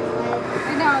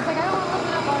know, it's like I don't want to look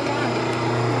it up all young.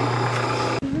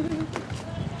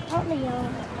 Help me, Leo.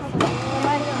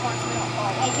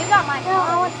 Hey, you got mine. No,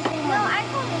 I want to do mine. No, I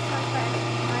called this one first.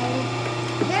 Mine.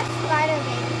 There's spider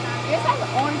baby now. Yours has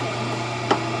orange in it.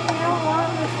 I don't want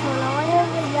this one. I want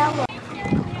the yellow.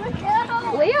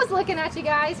 Leo's looking at you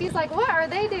guys. He's like, what are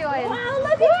they doing? Wow,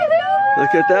 look at you.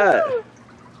 Look at that.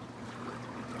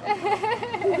 This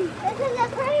is a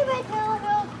pretty big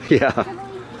yellow. Yeah.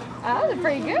 Oh, they're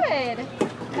pretty good.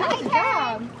 Nice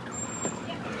job.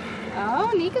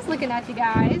 Oh, Nika's looking at you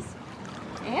guys.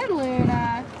 And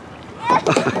Luna.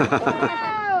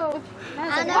 Wow. I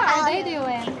was like, what are they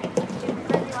doing?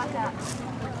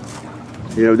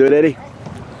 You know, do it, Eddie?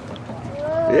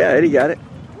 Yeah, Eddie got it.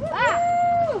 No,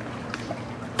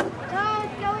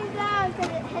 it's going down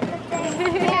because it hit the thing.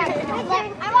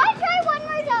 I want to try one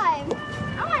more time.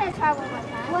 I want to try one more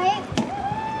time. Wait.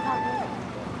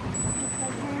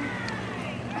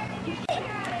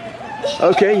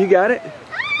 Okay, you got it. I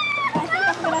think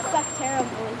I'm going to suck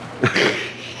terribly.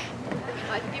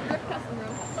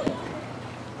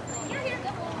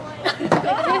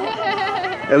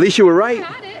 At least you were right.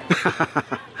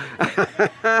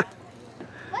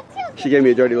 She gave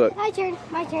me a dirty look. My turn.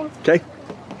 My turn. Okay.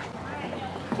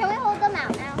 Can we hold them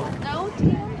out now? No,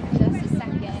 just a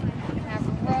second. Have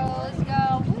Rose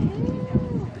go.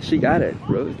 Woohoo. She got it.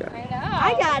 Rose got I it. know.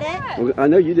 I got it. Well, I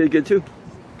know you did good too.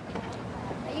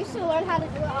 I used to learn how to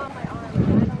do it on my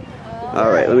arm. All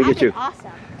right, let me get you.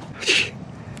 Awesome.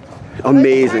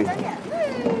 Amazing.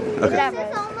 This Okay.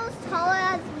 is almost tall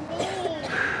as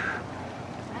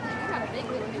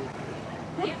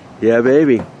me. Yeah,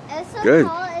 baby. It's so Good.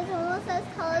 tall, it's almost as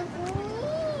tall as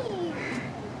me.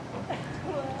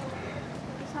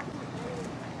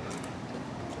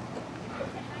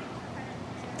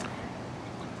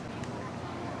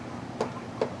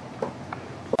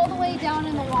 All the way down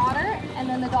in the water, and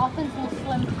then the dolphins will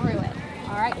swim through it.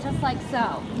 All right, just like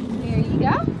so. Here you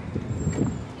go.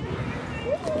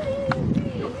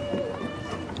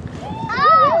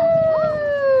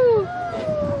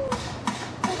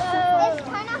 It's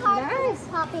kind of hard because it's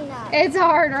popping up. It's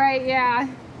hard, right? Yeah.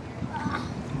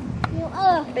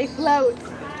 They float.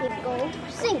 Go.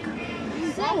 Sink.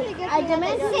 Sink. I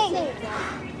demand sink.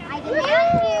 I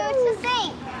demand you to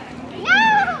sink. No!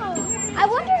 I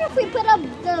wonder if we put up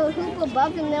the hoop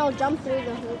above and they'll jump through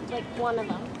the hoop, like one of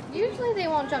them. Usually they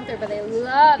won't jump through, but they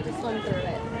love to swim through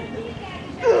it.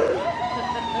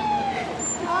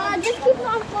 Just keep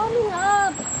on floating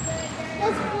up.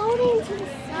 It's floating to the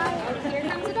side. Here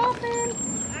comes the dolphin.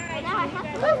 Now I have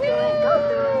to go through it. Go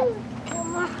through.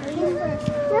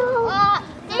 No.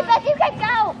 Defense, you can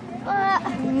go.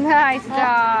 Nice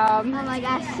job. Oh my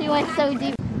gosh, she went so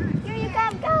deep. Here you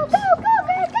come. Go, go, go,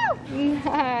 go, go.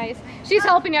 Nice. She's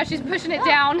helping you. She's pushing it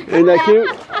down. Isn't that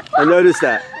cute? I noticed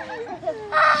that.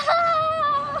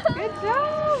 Good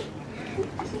job.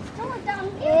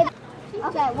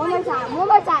 Okay, one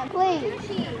more time, please.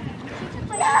 She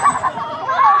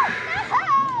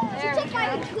took my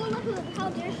hula hoop. How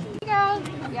dare she? Here you go.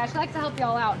 Yeah, she likes to help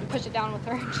y'all out and push it down with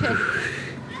her chin.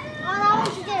 Oh, that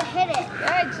one she didn't hit it.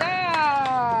 Good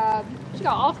job. She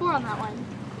got all four on that one.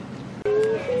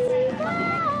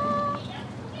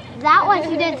 That one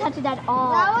she didn't touch it at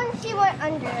all. That one she went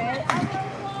under it.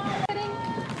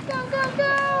 Go, go,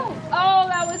 go. Oh,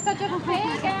 that was such a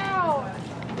fake out.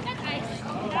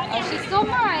 Oh, she still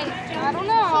might. I don't She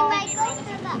know. might go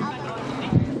through the other one.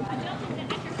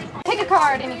 Pick a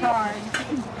card, any card.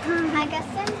 I guess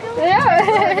I'm going.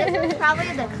 Yeah. This is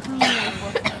probably the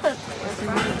cleanest.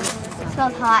 It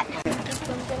smells hot.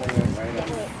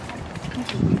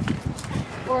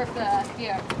 Or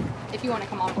if you want to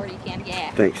come on board, you can.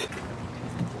 Yeah. Thanks.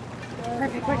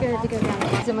 perfect. We're good to go down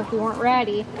the Zoom if we weren't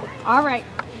ready. All right.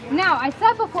 Now, I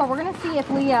said before, we're gonna see if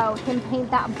Leo can paint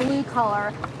that blue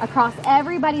color across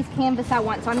everybody's canvas at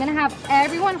once. So I'm gonna have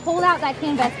everyone hold out that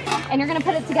canvas and you're gonna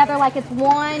put it together like it's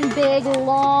one big,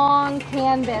 long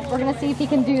canvas. We're gonna see if he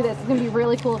can do this. It's gonna be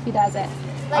really cool if he does it.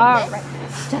 All right,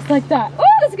 just like that. Oh,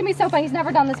 this is gonna be so fun. He's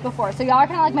never done this before. So y'all are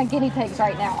kinda like my guinea pigs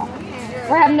right now.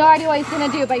 We have no idea what he's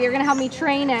gonna do, but you're gonna help me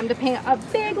train him to paint a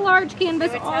big, large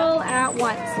canvas all at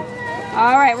once.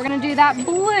 All right, we're gonna do that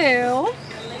blue.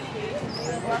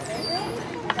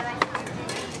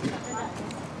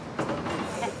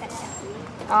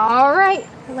 All right,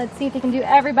 let's see if he can do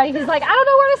everybody. He's like, I don't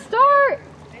know where to start.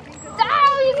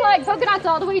 Oh, he's like polka dots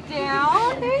all the way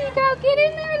down. There you go, get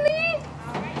in there, Lee.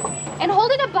 And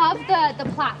hold it above the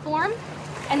platform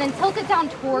and then tilt it down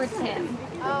towards him.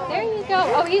 Oh. There you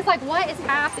go. Oh, he's like, what is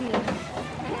happening?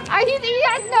 He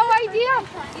has no idea.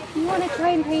 You want to try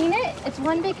and paint it? It's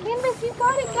one big canvas. You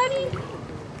got it, buddy.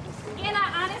 And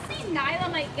honestly, Nyla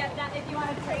might get that if you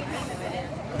want to train him a bit.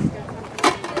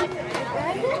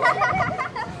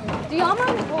 Do y'all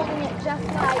mind holding it just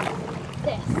like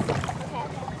this? Okay.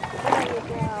 There you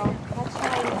go. Let's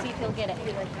try and see if he'll get it.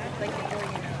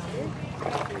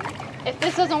 If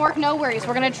this doesn't work, no worries.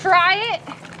 We're going to try it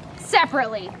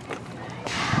separately.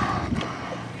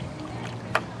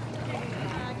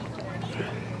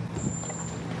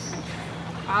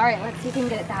 All right, let's see if we can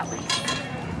get it that way.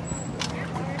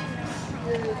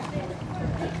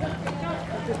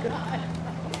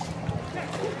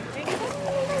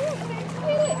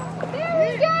 There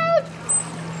we go.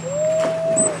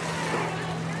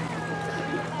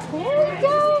 There we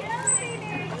go.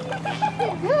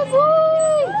 Good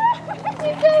boy.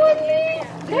 Keep going, Lee.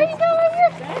 There you go, over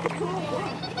here.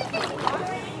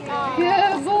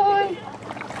 Good boy.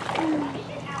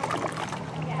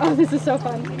 Oh, this is so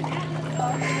fun. Did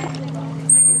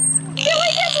we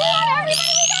get blue on everybody?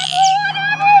 We got blue on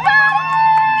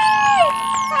everybody!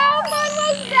 How fun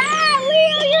was that?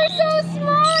 Leo, you're so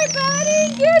smart, buddy.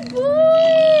 Good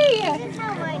boy.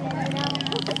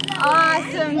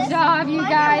 Awesome job, you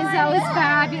guys. That was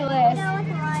fabulous.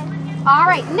 All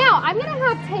right, now I'm going to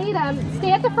have Tatum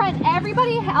stay at the front.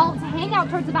 Everybody else hang out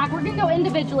towards the back. We're going to go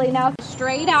individually now,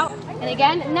 straight out. And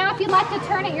again, now if you'd like to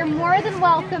turn it, you're more than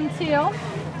welcome to.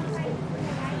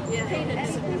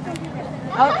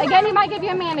 Oh, again, he might give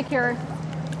you a manicure.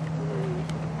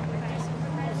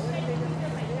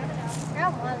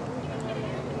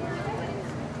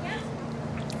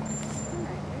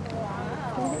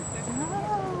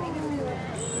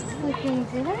 Looking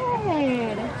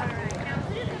good.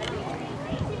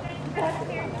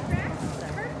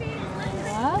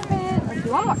 Love it. Let's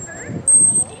do one more.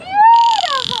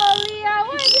 Beautiful, Leo.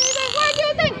 What do you think? What do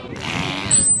you think?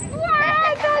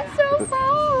 Wow, that's so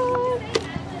fun.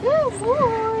 Good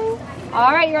boy.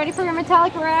 All right, you ready for your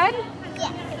metallic red?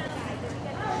 Yes.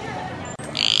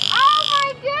 Oh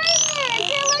my goodness,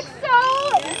 it looks so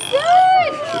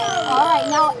good. All right,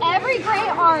 now every great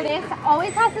artist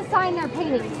always has to sign their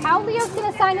paintings. How Leo's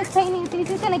gonna sign his paintings is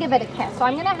he's gonna give it a kiss. So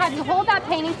I'm gonna have you hold that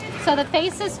painting so the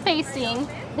face is facing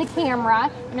the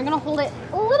camera, and you're gonna hold it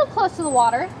a little close to the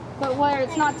water, but where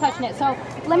it's not touching it. So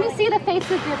let me see the face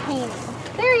of your painting.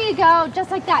 There you go,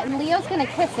 just like that, and Leo's gonna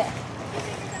kiss it.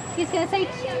 He's gonna say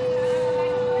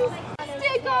cheese.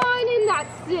 Stick on, and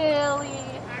that's silly.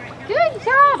 Good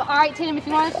job. All right, Tatum, if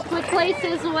you want to switch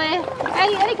places with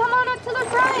Eddie, come on up to the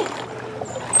front.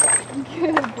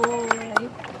 Good boy.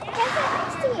 Can I sit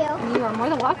next to you? You are more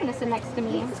than welcome to sit next to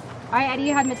me. All right, Eddie,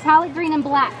 you have metallic green and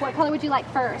black. What color would you like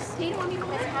first? Tatum, want me to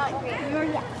metallic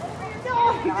green? Yeah.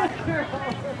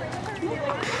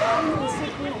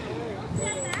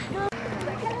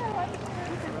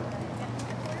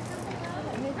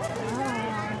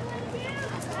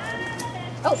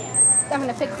 Oh, I'm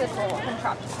gonna fix this little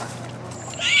contraption.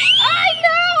 I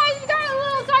know! I just got a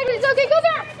little sideways. Okay, go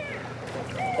there!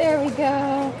 There we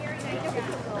go.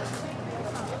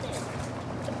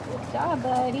 Good job,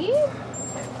 buddy.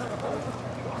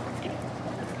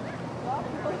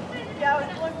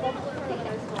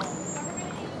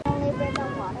 Only breathe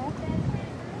on water.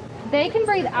 They can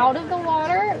breathe out of the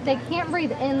water. They can't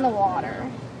breathe in the water.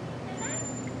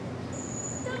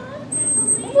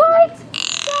 What?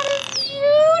 That is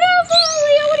beautiful,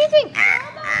 Leo. What do you think?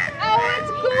 Oh,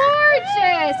 it's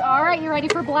gorgeous. All right, you ready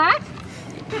for black?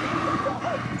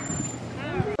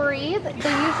 Breathe.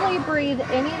 They usually breathe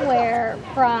anywhere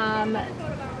from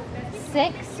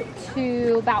 6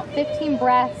 to about 15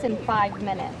 breaths in 5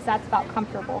 minutes. That's about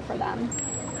comfortable for them.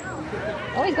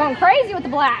 Oh, he's going crazy with the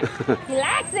black. He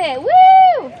likes it.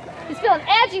 Woo! He's feeling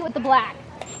edgy with the black.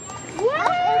 Woo!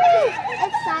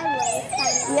 It's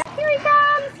sideways. Yeah. Here he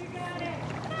comes.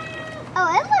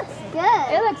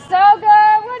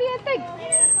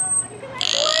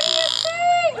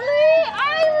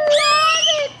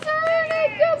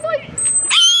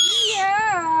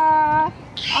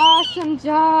 Awesome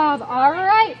job. All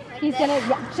right. He's gonna,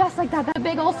 yeah, just like that, that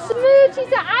big old smooch. He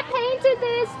said, I painted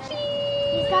this.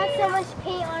 Cheese. He's got so much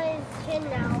paint on his chin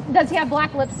now. Does he have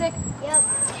black lipstick? Yep.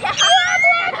 Black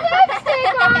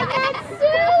lipstick on. That's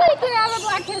silly. Can I have a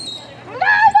black kiss? No,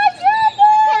 that's your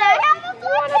thing. Can I have a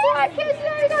black kiss? Black kiss.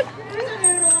 There you go.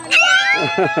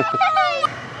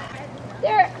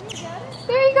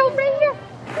 There you go, right here.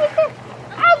 Right there.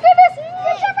 Oh goodness,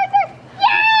 good job right there.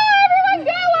 Yeah, everyone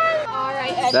go on. All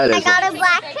right, Eddie. I got a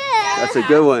black kiss. That's a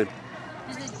good one.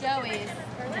 This is Joey's.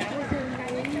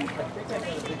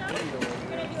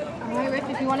 All right, Rick,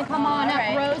 if you want to come on up.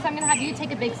 Rose, I'm going to have you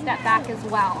take a big step back as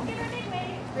well.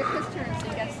 Rivka's turn, so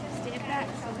you guys stand back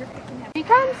so Rivka can have. Here he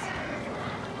comes.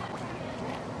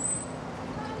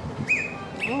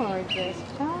 Gorgeous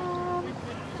job.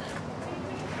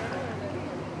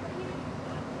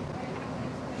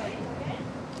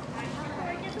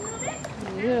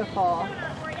 Beautiful.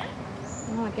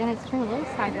 Oh, again, it's turned a little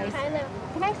sideways. I know.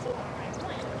 Can I see?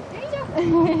 There you go.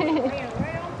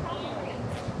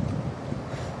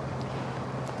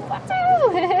 Wow.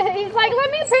 He's like, let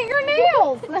me paint your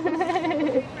nails.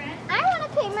 I want to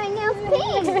paint my nails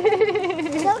pink.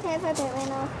 It's okay if I paint my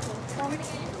nails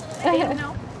pink. No.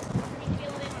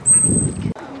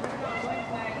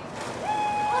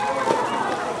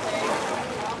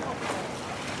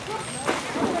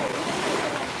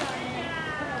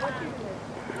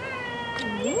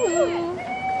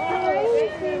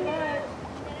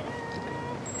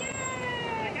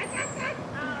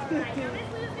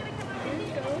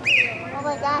 Oh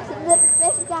my gosh,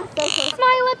 this is got so cool.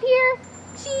 Smile up here.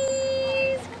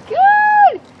 Cheese.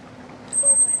 Good.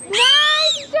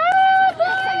 Nice job,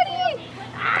 buddy.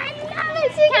 I love it.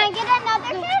 Can I get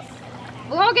another kiss?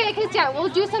 We won't get a kiss yet. We'll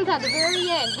do something at the very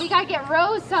end. We gotta get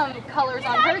Rose some colors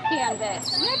on her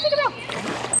canvas. Yeah, check it out.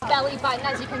 Belly button,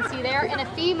 as you can see there, and a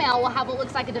female will have what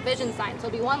looks like a division sign. So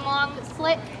it'll be one long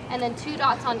slit and then 2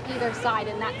 dots on either side,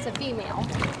 and that's a female.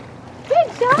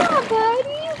 Good job,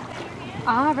 buddy.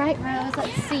 All right, Rose,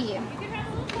 let's see.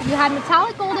 You had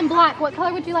metallic gold and black. What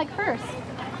color would you like first?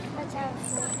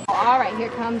 All right, here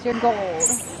comes your gold.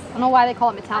 I don't know why they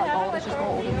call it metallic gold. It's just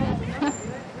gold, isn't it?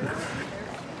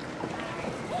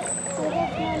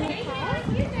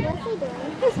 What's he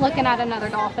doing? He's looking at another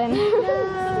dolphin.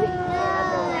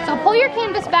 So pull your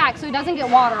canvas back so he doesn't get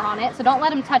water on it. So don't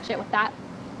let him touch it with that.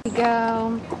 There you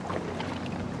go.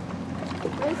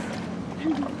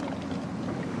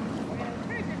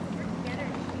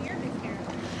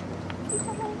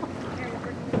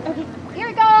 Okay, here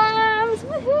it comes.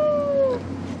 Woohoo!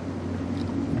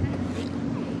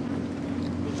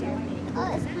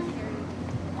 Oh, it's fine.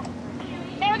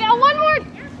 There we go. One more.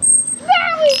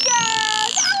 There we go.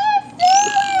 That was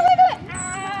silly. Look at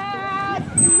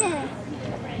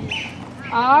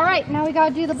it. All right, now we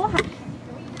gotta do the black.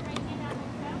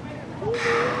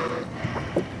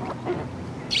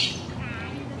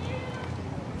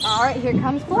 All right, here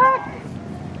comes black.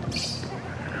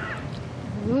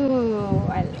 Ooh,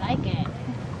 I like it.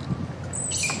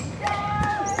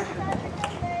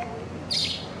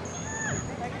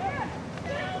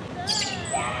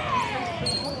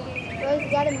 Rose, you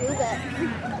gotta move it.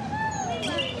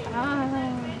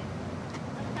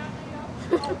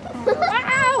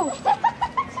 Wow!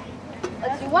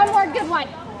 Let's do one more good one.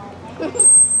 That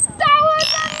was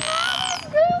another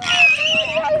good one!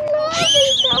 I love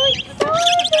it! So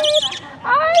excited!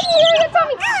 I'm here to tell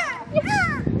me.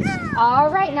 All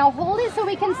right, now hold it so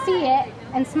we can see it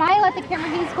and smile at the camera.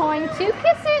 He's going to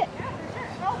kiss it.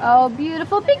 Oh,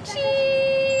 beautiful big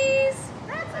cheese.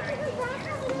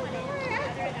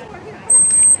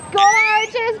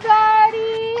 Gorgeous,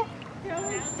 buddy.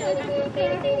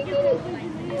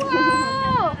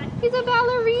 Wow, he's a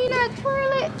ballerina.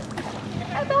 Twirl it.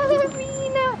 A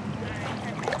ballerina.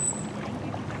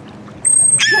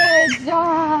 Good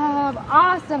job.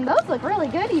 Awesome. Those look really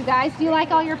good, you guys. Do you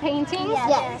like all your paintings?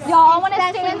 Yes. Y'all want to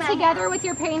Especially stand my together with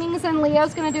your paintings, and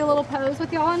Leo's going to do a little pose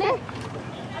with y'all in it?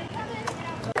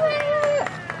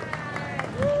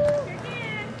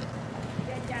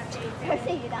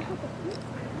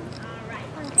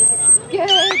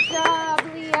 Good job,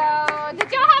 Leo.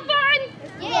 Did y'all have fun?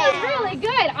 Yeah. Really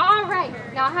good. All right.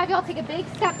 Now I'll have y'all take a big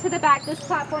step to the back. This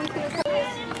platform's going to come in.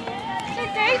 So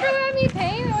thanks for letting me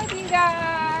paint with you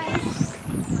guys.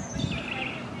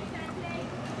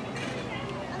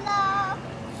 Hello.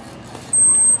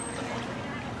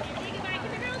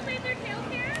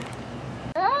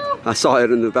 Oh, I saw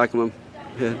it in the back of my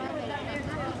head.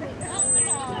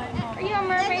 are you a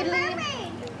mermaid, Lee?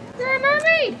 You're a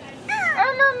mermaid. Or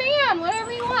a merman,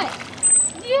 whatever you want.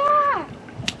 Yeah.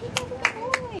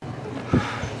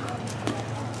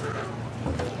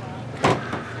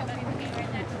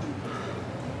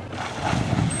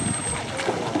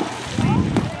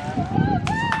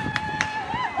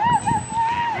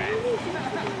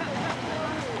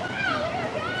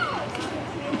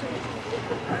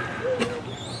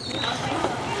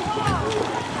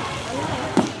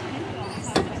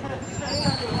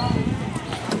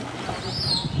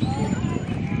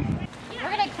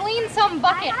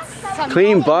 buckets. Some Clean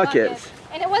yellow buckets.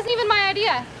 And it wasn't even my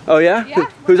idea. Oh yeah? Yeah.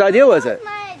 Whose idea was it?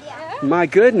 My idea. My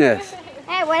goodness.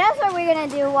 Hey, what else are we gonna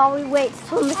do while we wait to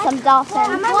swim with some dolphins?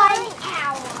 On my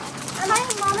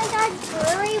mom and dad's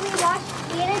brewery, we watched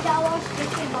Ian and Dad watch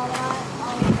fishing all that.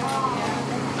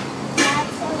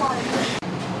 That's a lot of fun.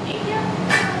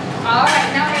 All right,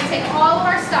 now we're gonna take all of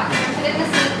our stuff. We're gonna put it in the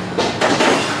sink.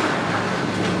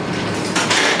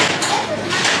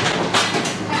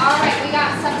 All right, we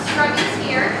got some scrubbies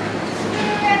here.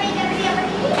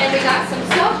 And we got some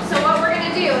soap. So what we're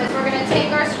gonna do is we're gonna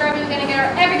take our scrubby, we're gonna get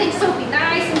our everything soapy,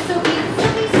 nice and soapy,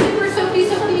 super soapy,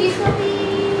 soapy.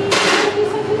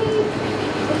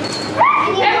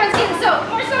 Everyone's getting soap,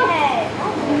 more soap.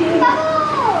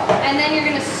 And then you're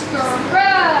gonna scrub.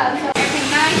 So everything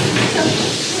nice and soapy.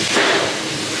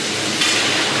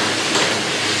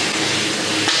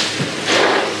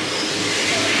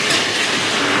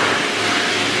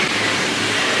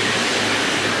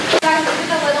 Guys,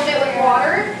 just a little bit with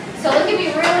water. So look at me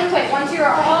really quick. Once you're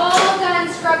all done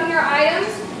scrubbing your items,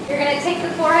 you're going to take the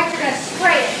Clorox, you're going to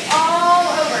spray it all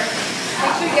over.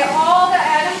 Make sure you get all the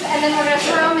items, and then we're going to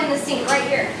throw them in the sink right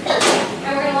here.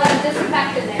 And we're going to let them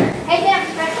disinfect in there. Hey, Dad,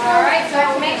 All right, so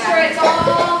make sure it's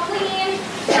all clean,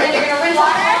 and then you're going to rinse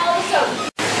off all the soap.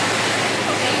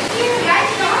 Thank you. Guys,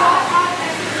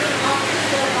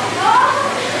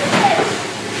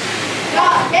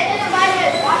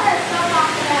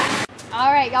 all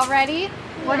right, y'all ready?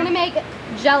 We're gonna make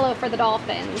Jello for the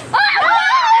dolphins. And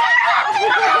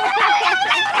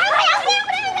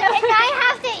I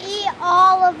have to eat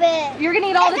all of it. You're gonna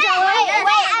eat all the Jello?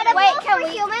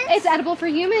 It's edible for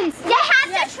humans. You have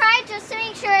to try just to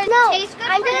make sure it tastes good.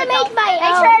 I'm gonna make my own.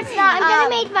 Make sure it's not. I'm gonna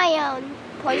make my own.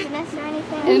 Poisonous or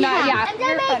anything? Yeah. I'm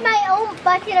gonna make my own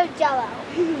bucket of Jello.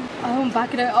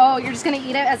 Oh, you're just gonna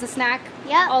eat it as a snack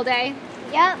all day?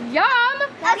 Yep. Yum!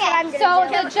 Okay, so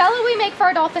the Jello we make for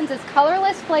our dolphins is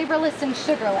colorless, flavorless, and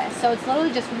sugarless. So it's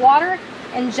literally just water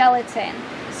and gelatin.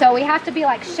 So we have to be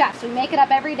like chefs. We make it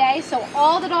up every day. So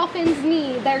all the dolphins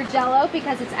need their Jello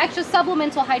because it's extra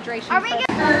supplemental hydration. Are we good?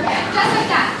 Perfect. Just like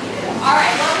that. All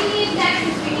right. What we need next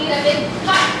is we need a big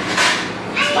pot.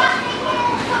 Pot.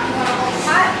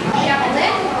 We have a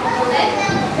lid.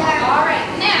 All right.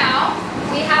 Now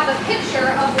we have a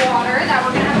pitcher of water that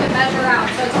we're gonna have to measure out.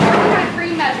 So it's already got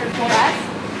pre-measured for us.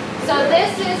 So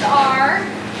this is our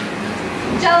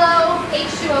Jello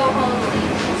H2O only.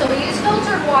 So we use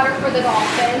filtered water for the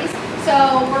dolphins.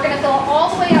 So we're gonna fill it all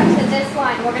the way up to this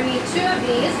line. We're gonna need 2 of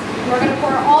these. And we're gonna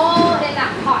pour it all in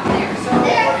that pot there. So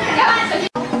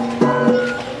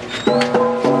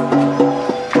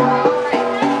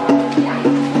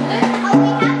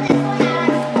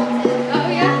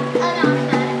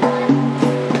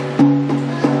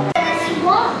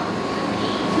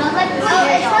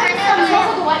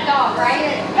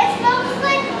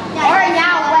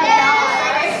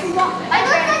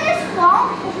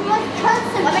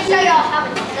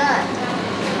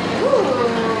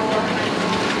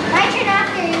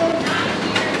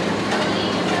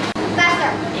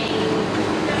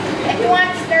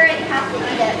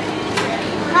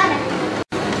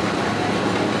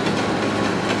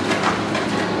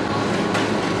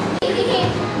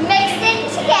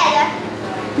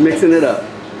Mixing it up.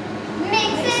 Mix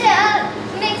it up.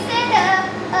 Mix it up.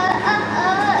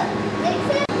 Mix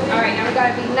it up. all right, now we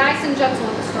gotta be nice and gentle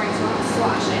with the string so we don't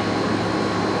slosh it.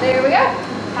 There we go.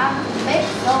 Mix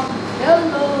some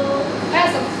Jello.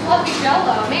 That's some fluffy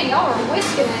Jello. Man, y'all are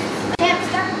whisking it.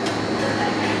 Hamster.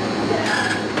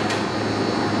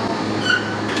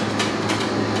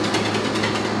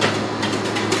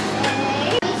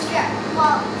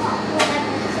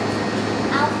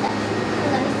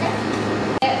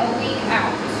 A week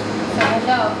out. So we'll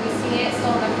know if we see it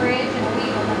still in the fridge in a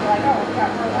week, we'll be like, oh, we got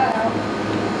to throw that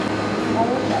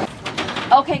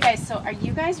out. Okay guys, so are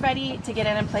you guys ready to get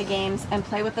in and play games and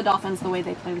play with the dolphins the way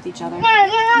they play with each other?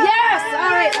 Yes! All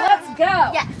right, let's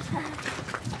go. Yes.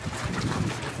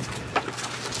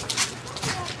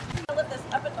 I'll lift this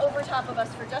up and over top of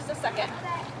us for just a second.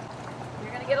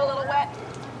 You're gonna get a little wet.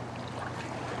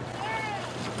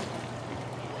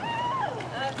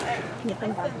 Okay.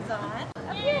 Fins on.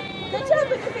 Up here. Good job.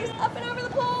 Put your face up and over the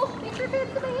pole. Make your face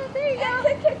to the hand. There you go.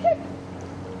 Kick, kick, kick.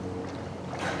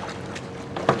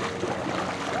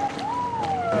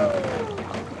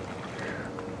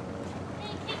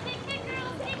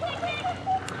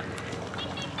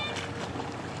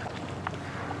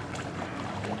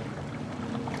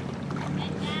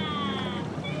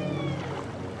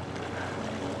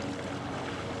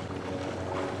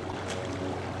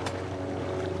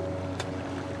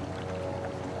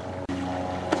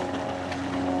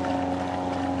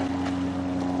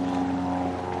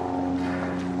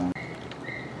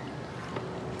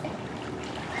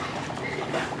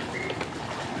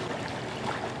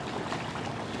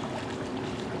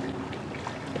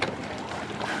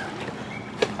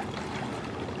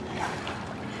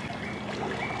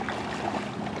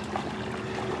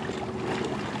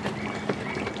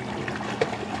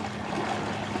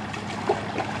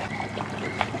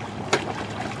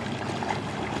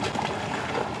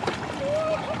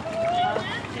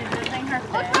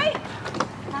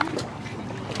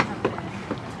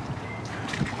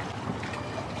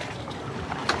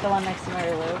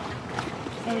 glue.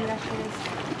 Oh my gosh, it is.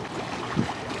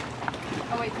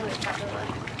 Oh wait till it's popular.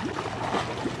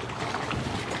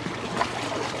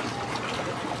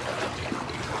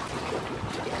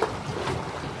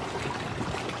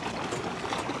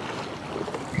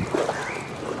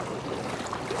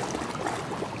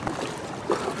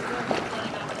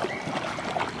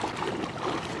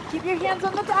 Keep your hands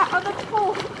on the back, on the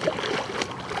pole.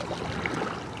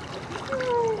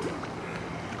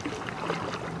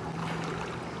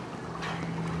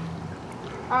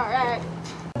 All right.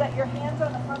 Set your hands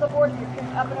on the front of the board and you're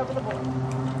picking up and over the board.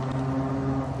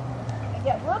 And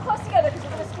get real close together because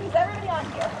you're going to squeeze everybody on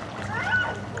here.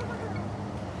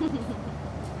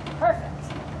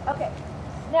 Perfect. Okay.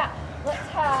 Now, let's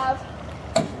have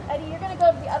Eddie, you're going to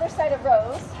go to the other side of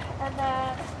Rose. And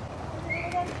then,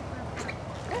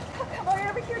 Rivka, come right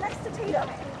over here next to Tatum.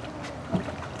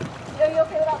 Are you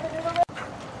okay without moving over?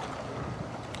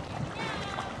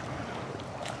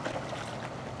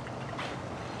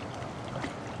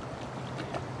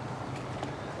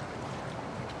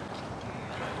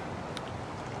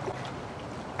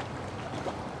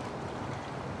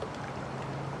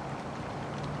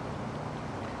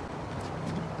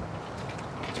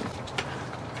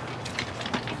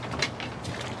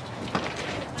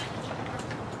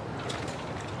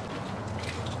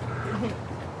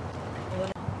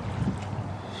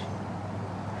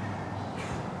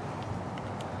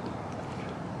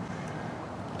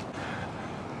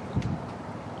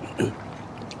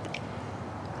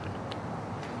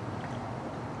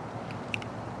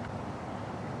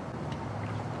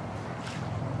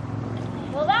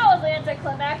 Well, that was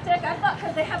anticlimactic. I thought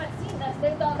because they haven't seen this,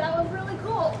 they thought that was really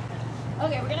cool.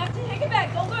 Okay, we're going to have to take it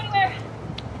back. Don't go anywhere.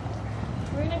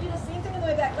 We're going to do the same thing on the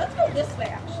way back. Let's go this way,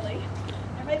 actually.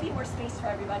 There might be more space for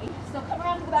everybody. So come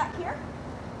around to the back here.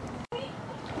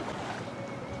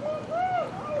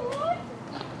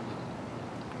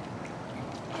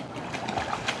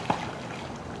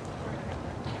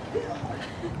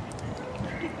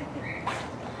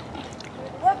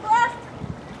 Look left.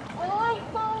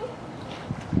 Fine.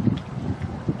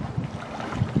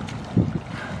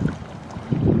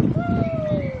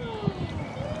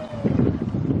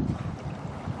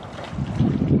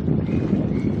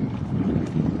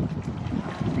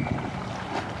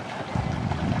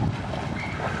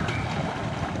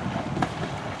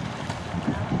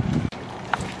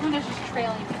 Luna's just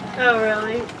trailing. Oh,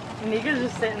 really? Nika's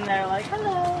just sitting there like,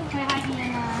 hello. Say hi,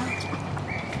 Hannah.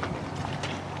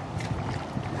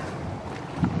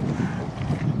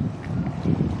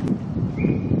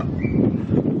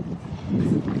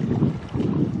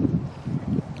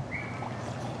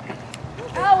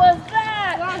 How was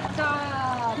that? Good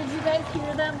job. Did you guys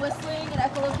hear them whistling and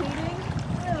echolocating?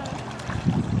 Yeah.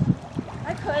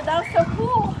 I could. That was so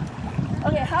cool.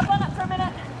 Okay, hop on up for a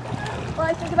minute while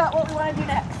I think about what we want to do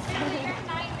next. 9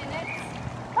 minutes.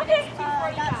 Okay.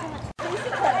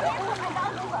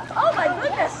 Oh my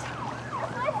goodness.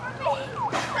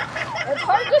 It's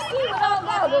hard to see without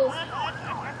goggles.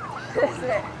 Isn't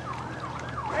it?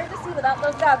 Hard to see without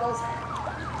those goggles.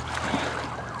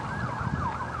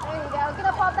 There you go. Get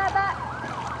up on that back.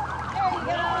 There you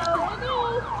go. There you go.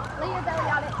 Lay your belly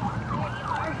on it. There you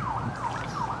are.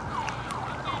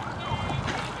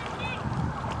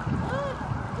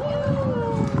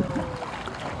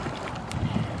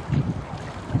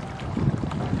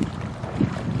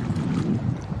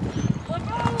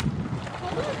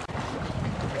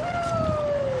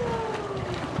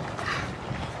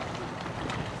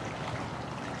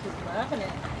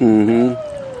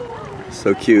 Mm-hmm.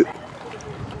 So cute.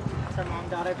 It's a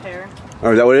mom-daughter pair.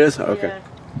 Oh, is that what it is? Okay.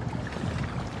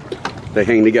 Yeah. They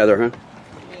hang together, huh?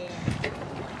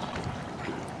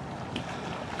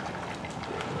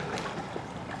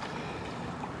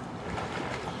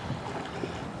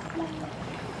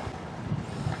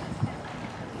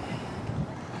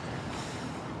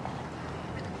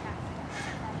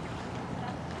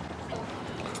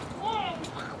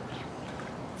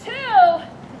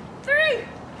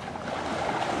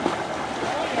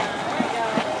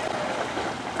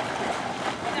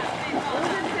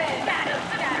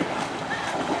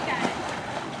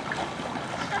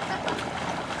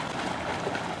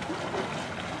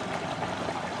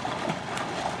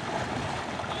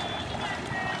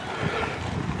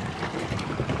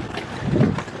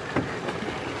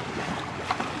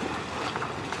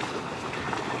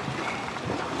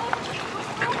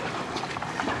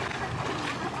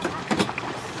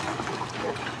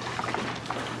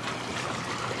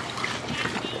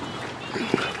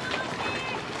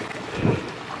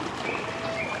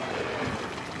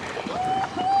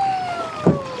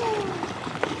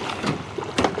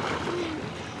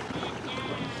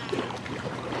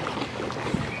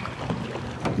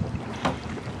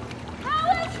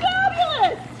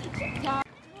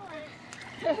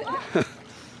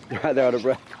 They're out of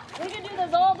breath. We can do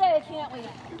this all day, can't we?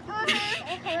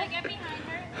 Okay, get behind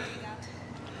her.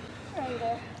 There you go. Right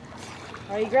there.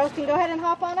 All right, you girls can go ahead and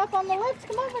hop on up on the lift.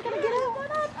 Come on, we're gonna get out.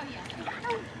 Oh, yeah.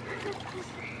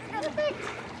 Perfect.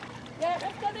 Yeah,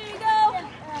 let's go. There you go.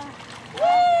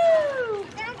 Woo!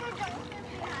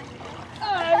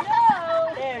 Oh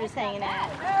no! They're just hanging out.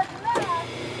 I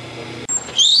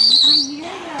hear ya.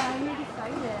 I'm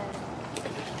excited.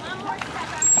 One more step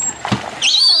after that.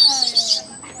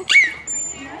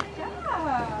 Nice job.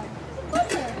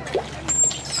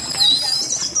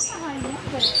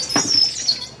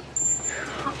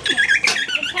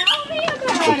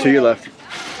 To your left.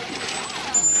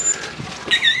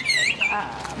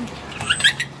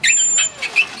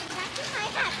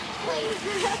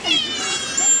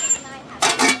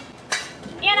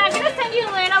 Anna, I'm gonna send you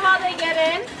Luna while they get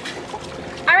in.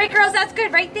 All right, girls, that's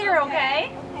good right there,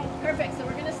 okay? Perfect. So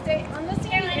we're gonna stay on this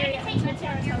area.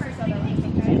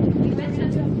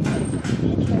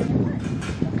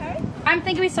 Okay. I'm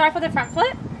thinking we start with the front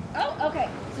foot. Oh, okay.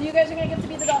 So you guys are gonna get to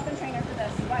be the dolphin trainer for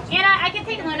this. Watch. Anna, I can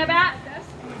take Luna back.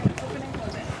 Open and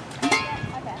close it.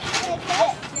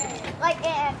 Like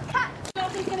a cut.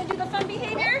 Dolphin's gonna do the fun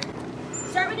behavior.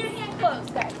 Start with your hand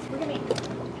closed, guys. Look at me.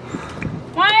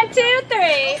 1, 2,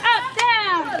 3. Up,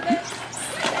 down.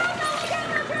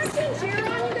 Cheer on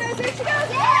you guys. There she goes.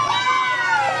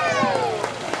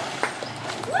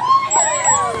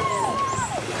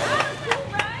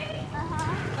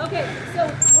 Okay, so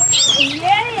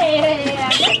Yeah,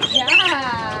 good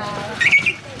job.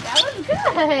 That was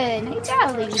good. Nice job,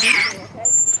 lady.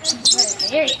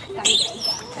 There you go.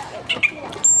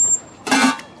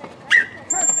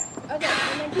 okay,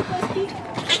 and then keep those feet.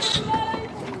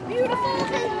 Beautiful.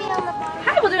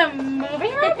 Hi, we'll do a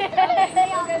moving room.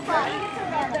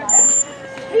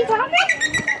 Are you talking?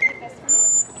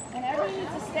 And everyone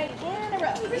needs to stay in a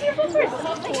row. Where's your foot first?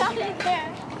 Okay.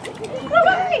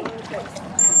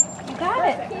 You got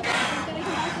it.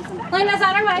 Luna's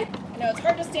on her way. No, it's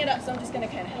hard to stand up, so I'm just going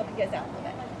to kind of help you guys out a little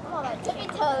bit. Hold on, tippy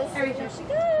toes. There we go. She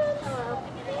goes.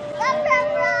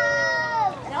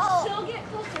 Now she'll get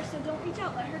closer, so don't reach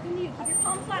out. Let her come to you. Keep your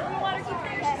palm flat in the water. Keep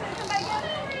praying. She's going to come back down.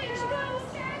 There she goes.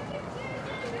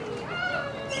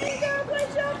 There you go. Good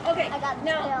job. Okay.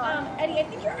 Now, Eddie, I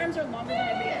think your arms are longer than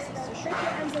everybody else's. So shrink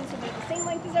your arms in so they're the same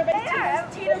length as everybody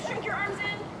else's. Tatum, shrink your arms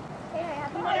in.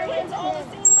 We want our hands all the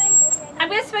same length. I'm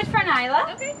going to switch for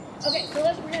Nyla. Okay. Okay, so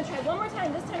we're going to try one more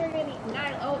time. This time we're going to be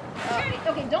Nyla. Oh,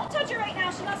 okay, don't touch her right now.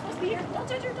 She's not supposed to be here. Don't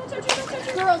touch her, don't touch her, don't touch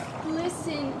her. Girls,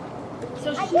 listen.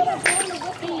 So she was doing the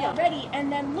whipping already,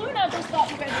 and then Luna just thought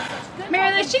you guys were such good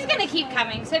Marilyn, dolphins. she's going to keep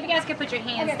coming, so if you guys could put your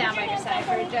hands Okay, down put by your your hands side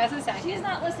for down, just a second. She's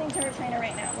not listening to her trainer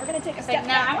right now. We're going to take a But step no,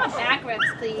 back. I want back ribs,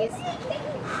 please.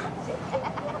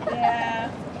 Yeah.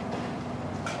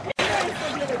 I noticed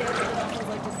the other day that the dolphins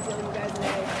like to steal you guys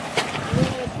away.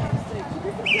 Luna was trying to say, keep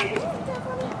your feet down.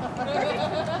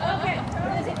 Okay, we're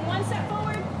going to take one step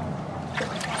forward.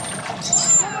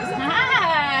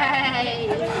 Hi.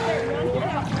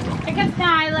 Here comes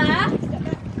Nyla.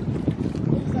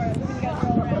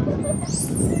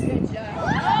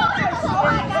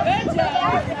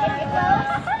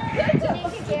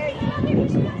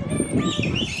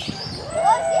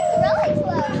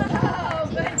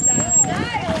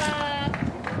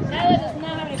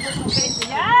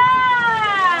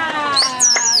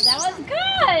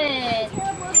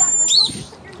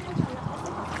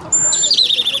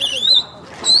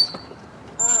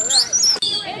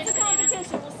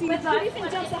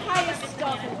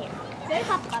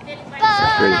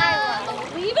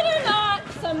 Believe it or not,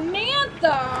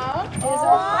 Samantha is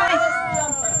our highest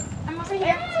jumper. I'm over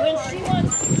here. When she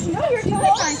wants, no, you're totally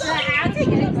fine. So I'll take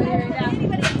anybody right now.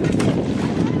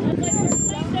 That's like her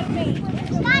claim to fame.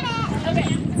 Got it. Okay,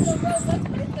 so Rose, let's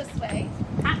put it this way.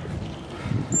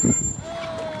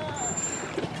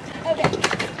 Okay, and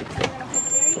we're gonna put the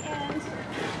very end.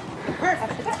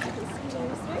 Perfect.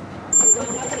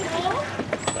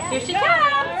 Here she All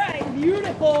comes. right,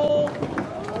 beautiful.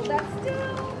 Hold that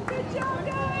still. Good job,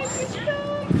 guys. Good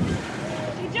job.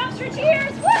 She jumps for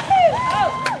cheers. Woohoo!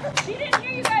 Oh, she didn't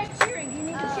hear you guys cheering. You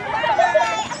need to cheer louder.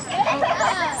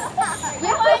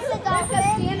 You want the dolphin?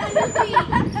 Stand on your feet.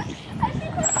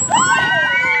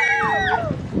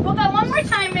 We'll go one more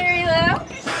time, Mary Lou.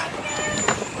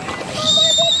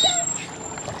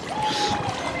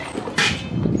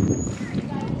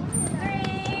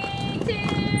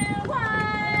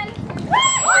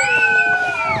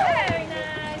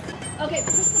 Okay,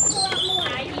 push the pull out in the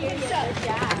line. Good job.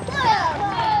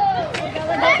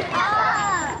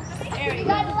 You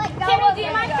gotta let go Timmy, of do you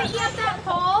it. mind picking up that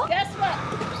pole? Guess what?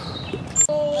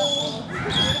 Oh, we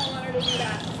don't want her to do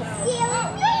that. So. Steal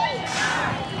me.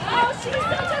 Oh, She's such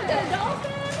a good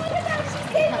dolphin. Look at that. She's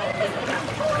taking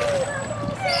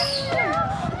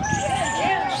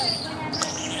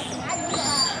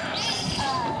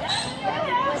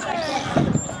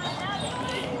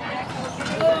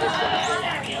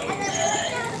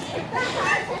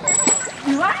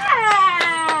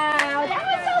Wow! That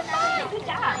was so fun! Good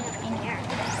job!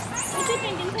 What you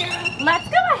thinking, Tara? Let's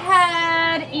go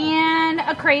ahead and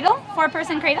a cradle,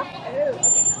 4-person cradle.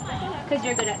 Because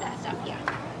you're good at that stuff, yeah.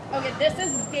 Okay, this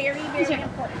is very, very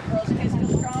important. Girls, you guys feel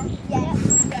strong?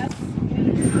 Yes. Yes.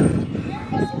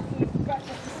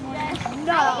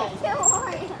 No.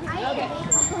 I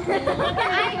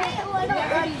ate a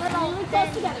little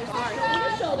Close together. Sorry. On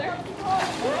your shoulder.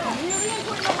 Really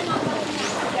important on the mom.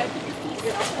 You gotta put your feet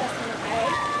here.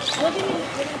 Okay?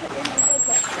 We're gonna put your hands like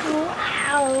this.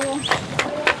 Wow.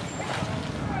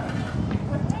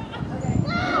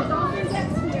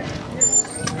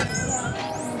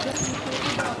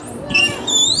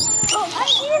 Oh, I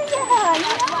hear ya.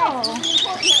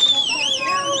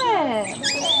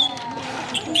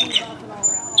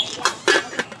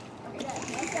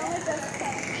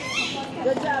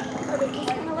 Good job. Perfect. Just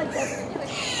kind of like this.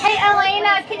 Hey,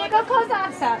 Elena, can you go close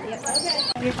off stuff? Yes.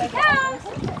 Okay. Here she comes.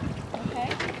 Okay.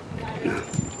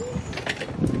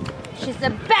 She's the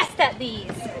best at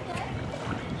these. Okay.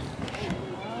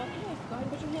 Go ahead and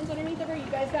put your hands underneath of her. You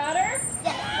guys got her?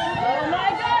 Yes. Oh my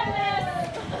goodness.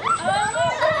 Oh my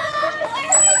goodness. Where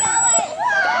are we going?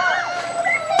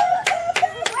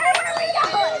 Where are we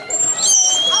going?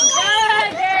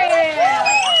 Good girl.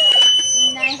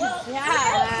 Nice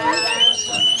job.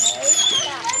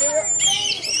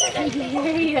 I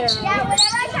hear you. Yeah,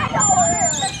 whenever I try to hold her,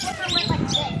 the slipper went like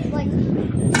this. Like,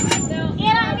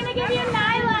 Anna, I'm going to give you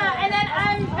Nyla, and then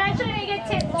I'm eventually going to get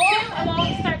Tim, and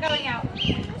we'll start going out.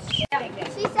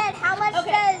 she said, how much do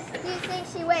you think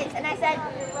she weighs? And I said,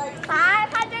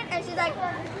 500? And she's like,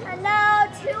 no,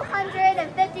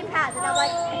 250 pounds. And I'm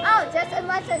like, oh, just as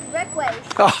much as Rick weighs.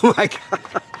 Oh my God.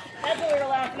 That's what we were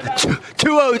laughing about.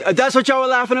 2-0. That's what y'all were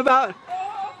laughing about?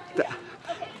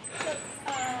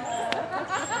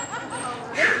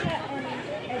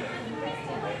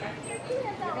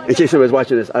 In case anybody's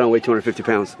watching this, I don't weigh 250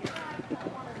 pounds.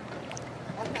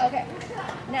 Okay.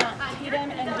 Now,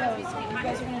 Tatum and Rose, you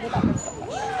guys are going to go back and forth.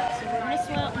 So we're going to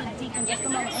swim out in the deep in just a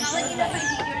moment. Until you're ready.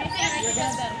 You're going to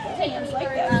bend both hands like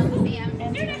this.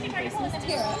 And you're going to face Miss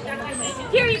Tara.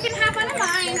 Here, you can have one of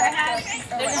mine.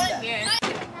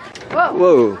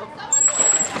 Whoa. You're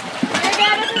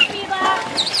good at the speed lap.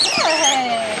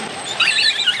 Good.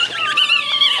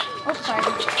 Oh, sorry.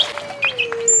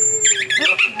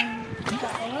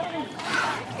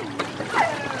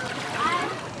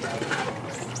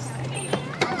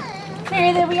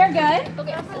 Mary Lou, we are good.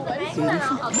 Okay, so let's swim.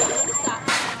 I'll get you to stop.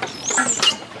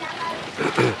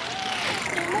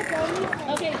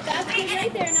 Okay, that's good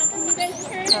right there. Now, can you guys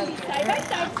turn and be side by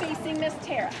side facing Miss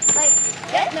Tara? Like,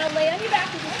 Yes, now lay on your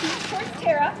back with your feet towards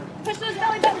Tara. Push those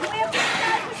belly buttons way up to the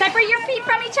side. Separate your feet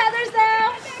from each other's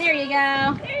though. There you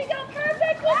go. There you go,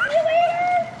 perfect. We'll see you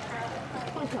later.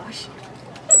 Oh gosh.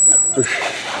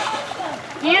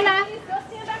 Anna, Please go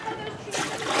stand back on those trees.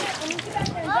 We'll meet you back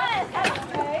there.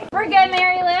 Okay. we're good,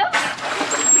 Mary Lou.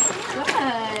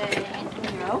 Good.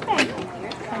 Okay.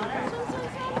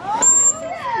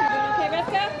 Okay,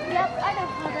 Rivka? yep, I know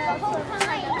how to hold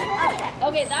it.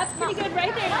 Okay, that's pretty good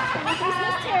right there. Now turn and face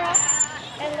Miss Tara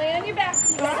and lay on your back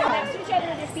so you guys are next to each other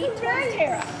with your feet towards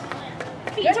Tara.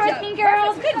 Feet towards me,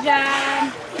 girls. Good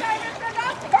job.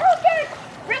 Perfect!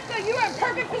 Rivka, you are in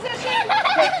perfect position.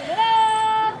 Lift it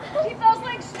up. Keep those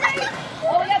legs straight.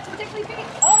 Oh, we got some tickly feet.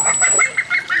 Oh, boy.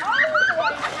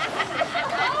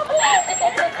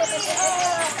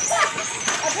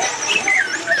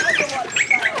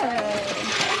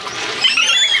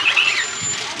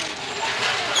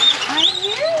 I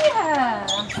hear ya.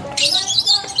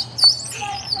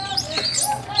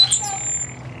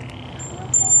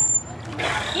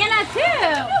 Anna,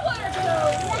 too.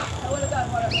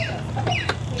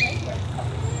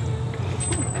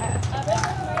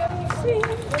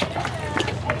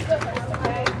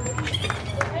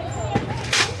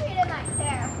 Treated my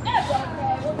hair. That's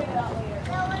okay. We'll get it out later.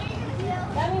 Now, what are you going to do?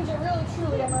 That means you're really,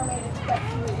 truly a mermaid. It's quite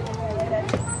cute.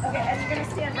 Okay, and you're going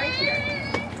to stand right here.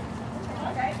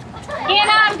 Okay?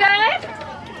 Anna, I'm good.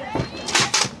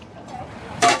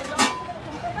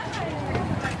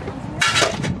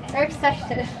 They're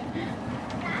excited.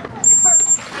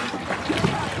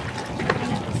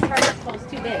 This card is close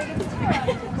too big.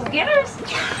 Go get her.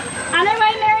 On her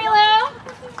way, Mary Lou.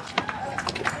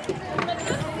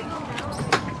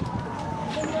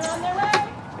 They're on their way.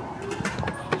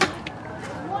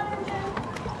 One engine.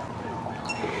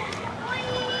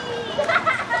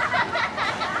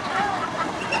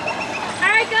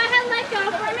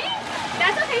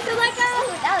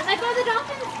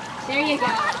 There you go.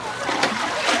 I'm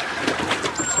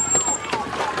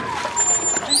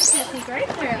just gonna sneak right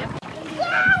through.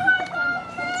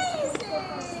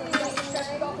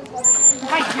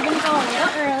 Alright, you're gonna go a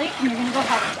little early and you're gonna go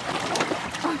hard.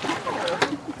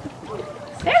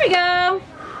 There we go.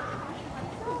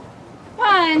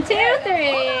 1, 2, 3.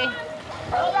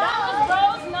 Oh, that was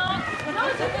Rose, not. No,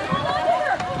 it's okay. Hold on to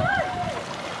her. Hold on.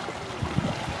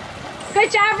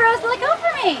 Good job, Rose. Look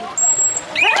over me.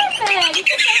 Perfect. You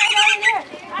can sit right over there.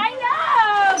 I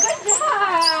know. Good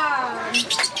job.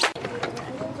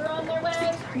 They're on their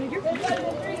way. They're done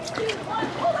in 3, 2, 1.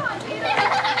 Hold on, Peter.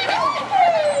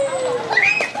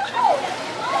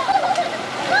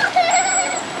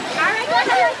 All right, go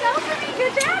ahead. Go for me.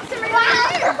 Good job,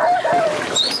 Samantha.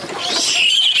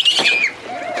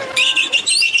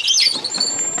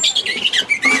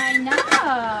 I know.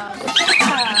 Good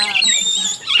job.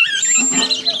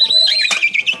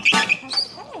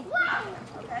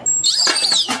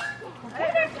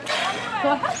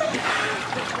 Go ahead.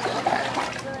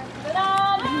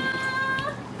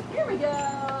 Here we go.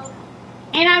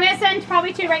 And I'm going to send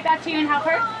probably two right back to you and help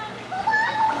her.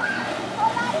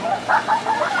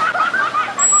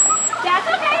 That's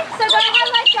okay. So go ahead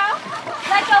and let go.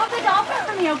 Let go of the dolphin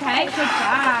for me, okay? Good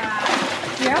job.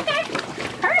 You're okay.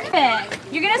 Perfect.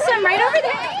 You're going to swim right over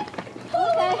there.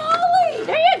 Okay.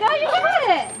 There you go. You got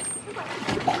it.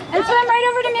 And swim right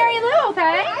over to Mary Lou,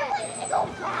 okay?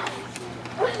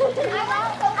 I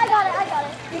got it.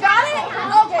 You got it?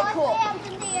 Okay, cool.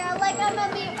 Like I'm a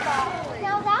meatball.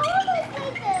 Now that one was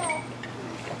like this.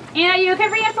 Anna, you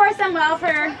can reinforce them well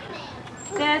for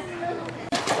this.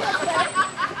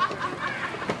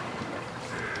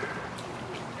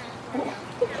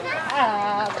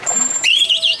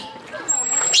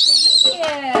 Thank you.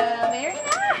 Very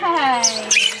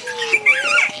nice.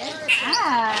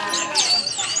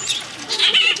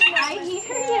 I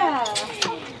hear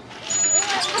you.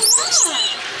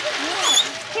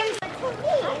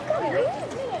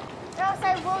 Else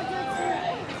I will do too.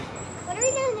 What are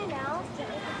we doing now?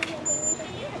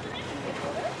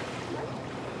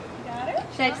 Got it?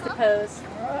 Shakes the pose.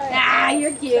 Ah,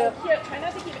 you're cute. Cute. Try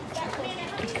not to keep it stuck.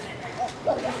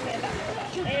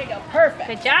 There you go. Perfect.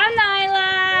 Good job,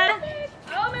 Nyla.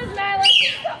 Oh, Miss Nyla.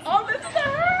 Oh, listen to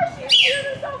her. She's cute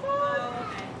and so fun.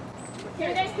 Here,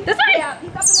 you guys. This way. Yeah, he's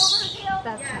up and over her tail.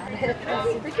 That's yeah.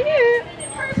 super cute.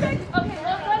 Perfect. Okay,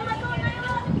 well done, let go,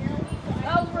 Nyla.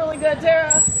 That was really good,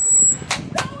 Tara.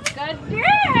 Good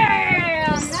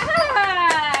girl.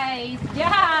 Nice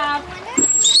job.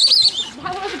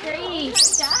 That was great.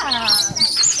 Good job.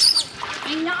 I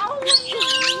know.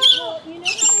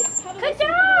 Good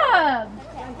job.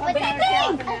 What do you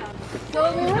think? So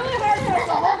it'll be really hard for us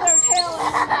to hold their tail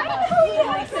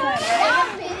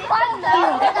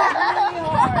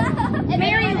and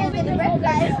Mary,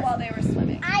 while they were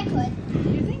swimming. I could.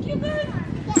 You think you could?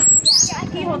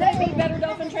 Yeah. Well, that'd be a better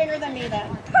dolphin trainer than me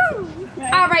then.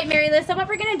 All right, Mary Liz. So what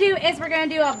we're going to do is we're going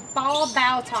to do a ball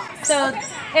bow toss. So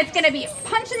it's going to be a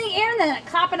punch in the air and then a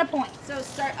clap and a point. So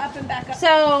start up and back up.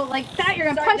 So like that, you're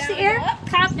going to Start punch the down air, and up.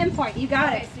 clap and point. You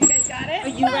got Okay, it. so you guys got it? Are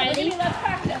you ready? Let's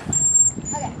practice.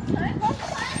 Okay.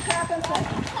 Clap and point.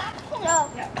 Go.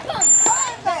 Yeah. Boom. Let's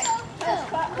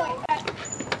clap, point.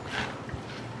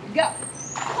 Go.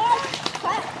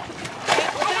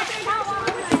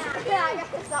 Yeah, I guess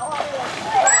it's not one.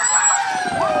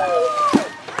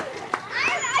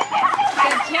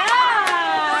 Good job.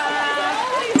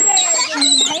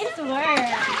 Nice work.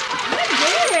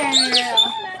 Good girl.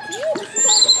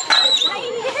 I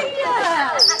hear ya.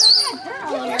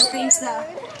 All over your face though.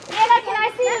 Anna, can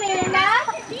I see you, Amanda?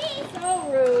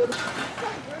 So rude.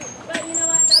 But you know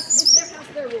what? It's their house,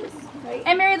 their rules, right?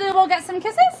 And Mary Lou will get some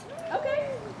kisses. Okay.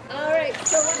 All right.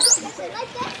 So let's do it.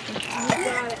 Like this?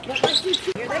 Got it. But let's do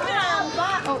two. Here they come.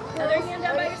 Oh, other hand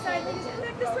down by your side. Ladies, come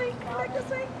back this way. Come back this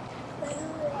way.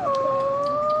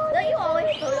 Don't you always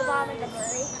photobomb in the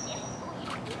Murray?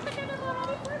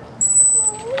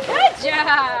 Good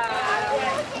job.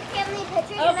 Take family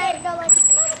pictures and then go like,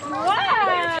 Wow.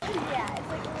 yeah, it's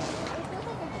like, it feels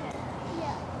like a chip.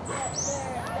 Yeah.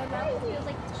 Their mouth feels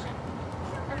like a chip.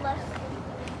 Unless.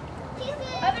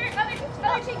 Other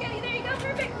cheek, Eddie. There you go.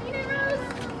 Perfect. Lean in, Rose.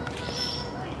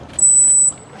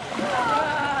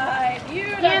 Right.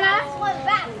 Beautiful. Anna? Went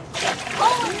back.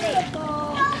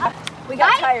 We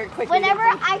got tired quickly. Whenever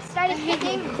I started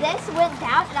kicking, this went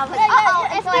down, and I was like, uh-oh.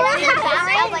 And so I went back, I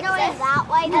was like, this that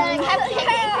way, and then I kept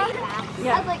kicking back.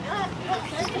 Yeah. I was like,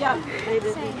 Yeah. They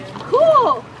did.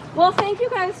 Cool. Well, thank you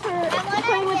guys for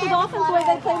playing with the dolphins the way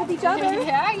they play with each other.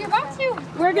 Yeah, you're about to.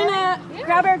 We're gonna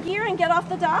grab our gear and get off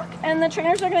the dock, and the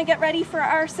trainers are going to get ready for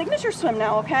our signature swim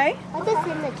now, okay? What's a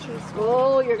signature swim?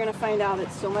 Oh, you're going to find out.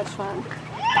 It's so much fun.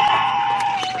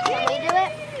 Can we do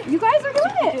it? You guys are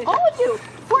doing it. All of you.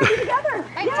 4 of you together.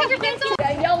 Right, take your pants off.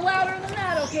 Yeah, yell louder than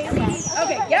that, okay, ladies?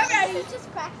 Okay, get ready.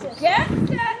 Just practice. Get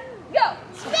set, go.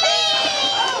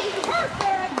 Oh,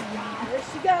 perfect. There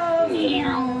she goes.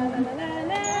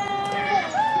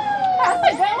 That's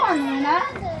a good one, Luna.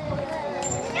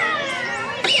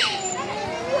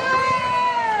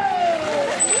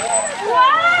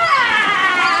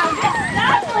 Wow! Good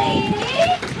stuff, lady.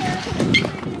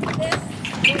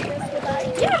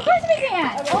 Yeah, of course we can.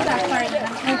 Oh, that's sorry.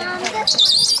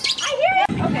 I hear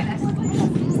it. Okay.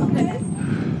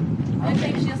 Good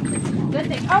thing she doesn't. Good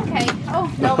thing. Okay. Oh,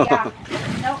 no, yeah.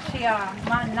 Nope, she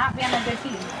might not be on a good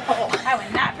team. Oh, I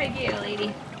would not pick you,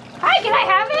 lady. Hi, can I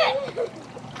have it?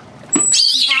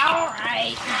 All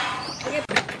right.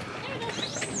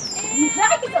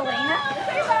 Nice, Elena.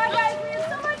 Say bye, guys. We had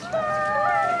so much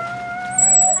fun.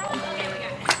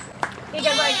 You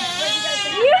guys like, what you guys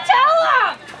think? You tell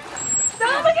them.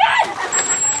 Tell them again.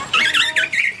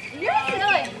 You're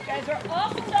silly. You guys are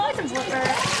awesome Dolphins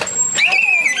listeners.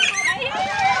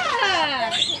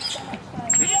 Yeah.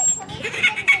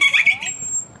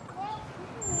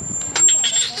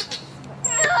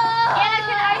 Anna,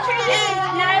 can I trade you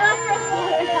Nyla for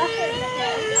food?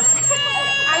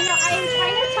 I know, I'm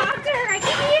trying to talk to her. I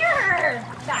can hear her.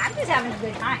 No, I'm just having a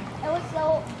good time. It was so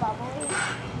bubbly.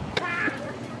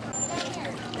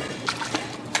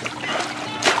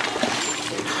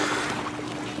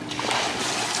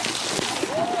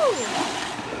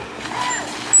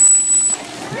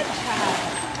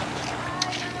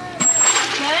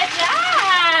 Good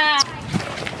job.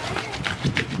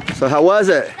 So how was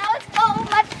it? That was so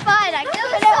much fun. I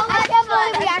can't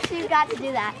believe we actually got to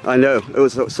do that. I know. It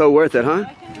was so worth it, huh?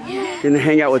 Getting to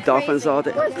hang out with dolphins all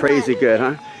day. Crazy good,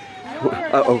 huh?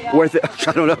 Uh-oh, worth it.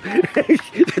 I don't know.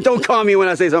 Don't call me when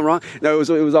I say something wrong. No, it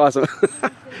was awesome.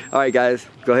 All right, guys,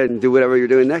 go ahead and do whatever you're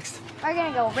doing next. We're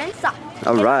gonna go rinse off.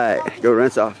 All right, go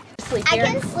rinse off. Sleep I here.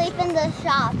 can sleep in the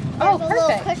shop. There's Oh, a little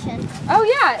perfect. cushion. Oh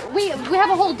yeah, we have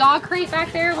a whole dog crate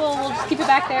back there. We'll just keep it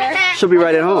back there. She'll be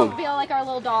right at It'll home. feel like our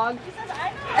little dog.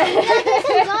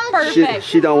 She, Perfect.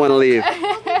 she don't want to leave.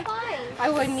 I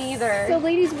wouldn't either. So,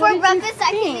 ladies, For what did you breakfast,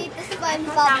 I can think? eat. This is why we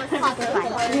thought it was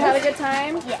classified. You had a good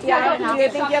time? Yeah. Do you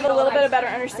think you have a little bit of better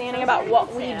understanding about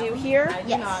what we do here?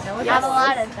 Yes. I have a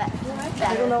lot of that.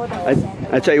 I don't know what that is.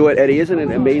 I tell you what, Eddie, isn't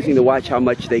it amazing to watch how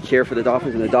much they care for the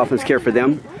Dolphins and the Dolphins care for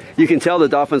them? You can tell the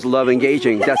Dolphins love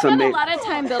engaging. That's We spend a amazing. lot of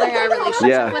time building our relationship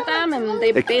Yeah. with them, and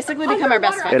they basically become our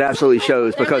best friends. It absolutely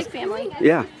shows They're because, like family.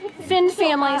 yeah, Finn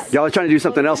families. y'all are trying to do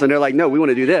something else and they're like, no, we want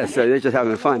to do this. So they're just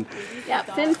having fun. Yeah,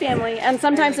 Finn family. And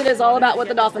sometimes it is all about what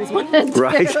the Dolphins want to do.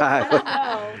 Right, exactly.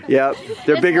 Yep,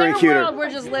 they're It's bigger their and cuter. world, we're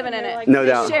just living in it. No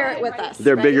They doubt. share it with us.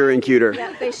 They're right? bigger and cuter.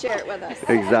 Yeah, they share it with us.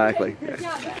 Exactly.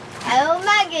 Oh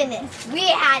my goodness. We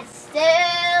had so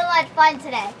much fun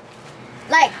today.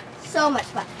 Like, so much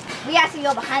fun. We actually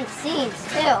go behind the scenes,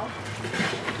 too.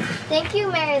 Thank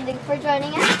you, Mary Lou, for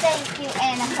joining us. Thank you,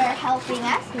 Anna, for helping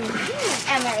us.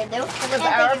 And Mary Lou. It was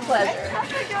our pleasure.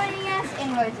 For joining us.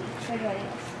 And Rosie for joining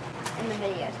us in the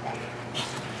video today.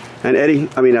 And Eddie,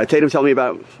 Tatum, tell me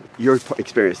about your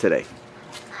experience today.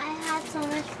 I had so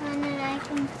much fun and I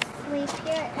can sleep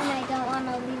here and I don't want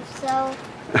to leave, so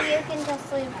you can just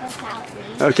sleep without me.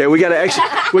 Okay, we got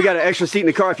an extra seat in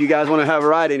the car if you guys want to have a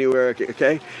ride anywhere.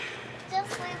 Okay.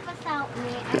 Just sleep without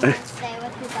me and then stay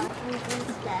with the dolphins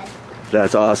instead.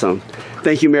 That's awesome.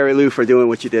 Thank you, Mary Lou, for doing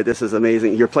what you did. This is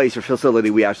amazing. Your place, your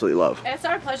facility, we absolutely love. It's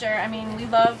our pleasure. I mean, we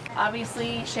love,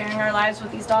 obviously, sharing our lives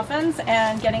with these dolphins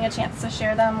and getting a chance to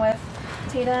share them with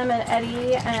Tatum and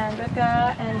Eddie and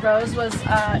Rivka and Rose was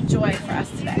a joy for us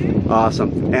today.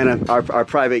 Awesome. Anna, our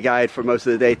private guide for most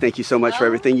of the day, thank you so much for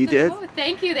everything you did. Oh,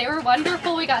 thank you. They were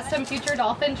wonderful. We got some future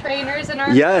dolphin trainers in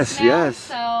our Yes, group now, yes.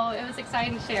 So it was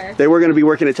exciting to share. They were going to be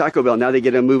working at Taco Bell. Now they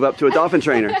get to move up to a dolphin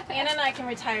trainer. Anna and I can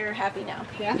retire happy now.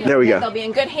 Yeah. There we go. They'll be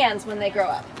in good hands when they grow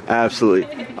up.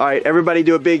 Absolutely. All right, everybody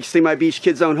do a big See My Beach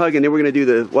Kid Zone hug, and then we're going to do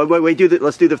the,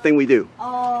 let's do the thing we do.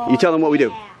 Oh, You tell them what we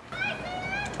do.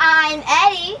 I'm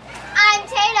Eddie. I'm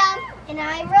Tatum. And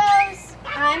I'm Rose.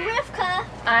 I'm Rivka.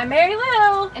 I'm Mary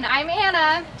Lou. And I'm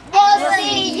Anna. We'll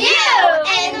see you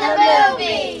in the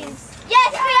movies.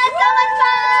 Yes, we had so much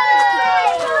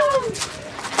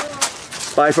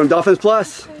fun. Bye from Dolphins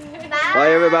Plus. Bye.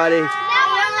 Bye, everybody. No,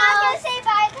 I'm not going to say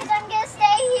bye because I'm going to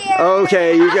stay here. Okay,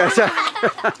 you guys.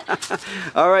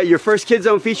 All right, your first Kid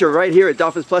Zone feature right here at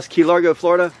Dolphins Plus, Key Largo,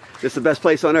 Florida. This is the best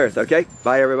place on earth, okay?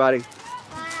 Bye, everybody. Bye.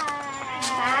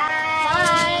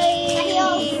 Bye.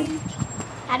 Adios.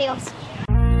 Adios.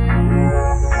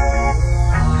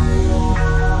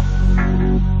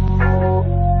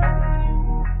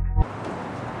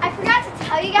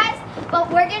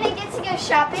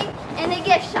 shopping in the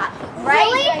gift shop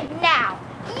right now.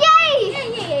 Yay!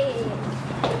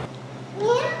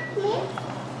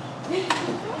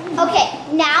 Okay,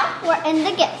 now we're in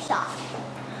the gift shop.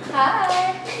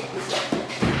 Hi.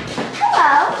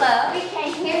 Hello. Hello. We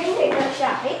came here to go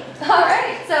shopping. All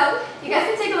right, so you guys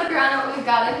can take a look around at what we've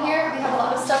got in here. We have a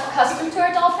lot of stuff custom to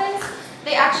our dolphins.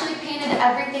 They actually painted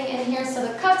everything in here, so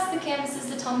the cups, the canvases,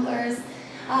 the tumblers.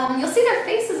 You'll see their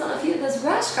faces on a few of those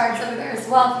rash guards over there as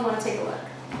well if you want to take a look.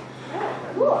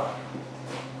 Cool.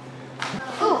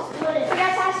 Ooh, forgot to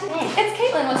ask your name. It's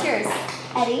Caitlin. What's yours?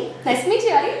 Eddie. Nice to meet you,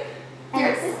 Eddie. And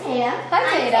Yours? this is Tatum. Hi, I'm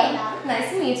Tatum. Nice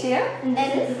to meet you. And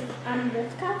this is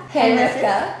Rivka. Hey, And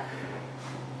Rivka.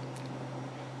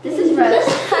 This is Rose.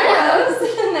 Hi, Rose.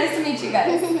 Nice to meet you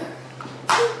guys.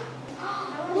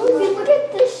 Ooh, look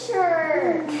at this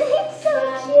shirt. It's so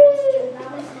cute.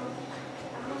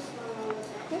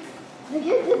 Look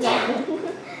at the dolphin.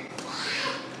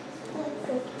 That's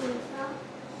so cute.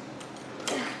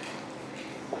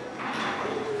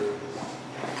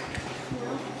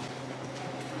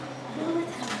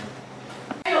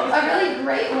 A really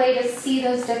great way to see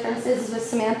those differences is with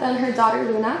Samantha and her daughter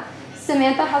Luna.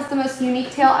 Samantha has the most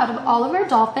unique tail out of all of our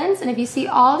dolphins, and if you see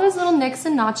all those little nicks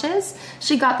and notches,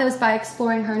 she got those by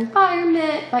exploring her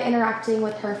environment, by interacting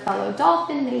with her fellow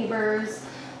dolphin neighbors,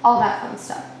 all that fun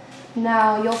stuff.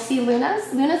 Now you'll see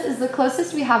Luna's. Luna's is the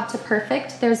closest we have to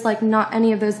perfect. There's like not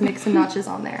any of those nicks and notches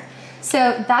on there.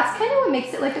 So that's kind of what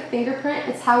makes it like a fingerprint.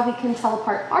 It's how we can tell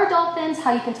apart our dolphins,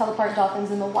 how you can tell apart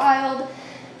dolphins in the wild.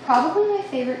 Probably my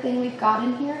favorite thing we've got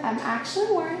in here, I'm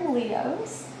actually wearing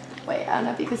Leo's. Wait, I don't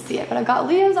know if you can see it, but I've got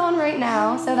Leo's on right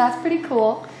now, so that's pretty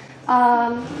cool.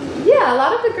 Yeah, a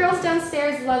lot of the girls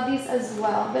downstairs love these as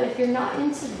well, but if you're not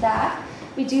into that,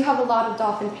 we do have a lot of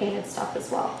dolphin painted stuff as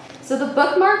well. So the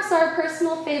bookmarks are a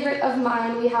personal favorite of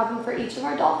mine. We have them for each of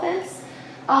our dolphins.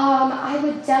 I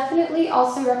would definitely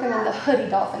also recommend the hoodie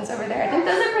dolphins over there. I think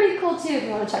those are pretty cool too if you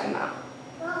want to check them out.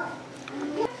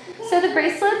 So the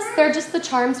bracelets, they're just the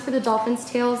charms for the dolphin's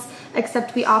tails,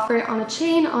 except we offer it on a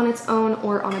chain, on its own,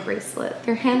 or on a bracelet.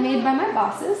 They're handmade by my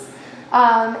bosses,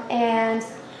 and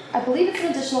I believe it's an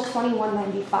additional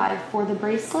 $21.95 for the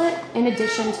bracelet, in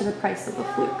addition to the price of the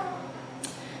fluke.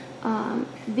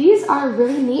 These are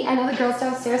really neat. I know the girls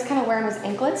downstairs kind of wear them as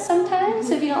anklets sometimes,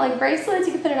 so if you don't like bracelets,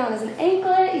 you can put it on as an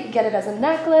anklet, you can get it as a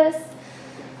necklace.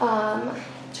 I'm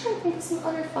trying to think of some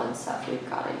other fun stuff we've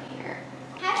got in here.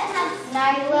 Okay,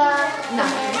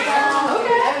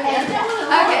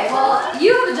 well, you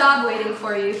have a job waiting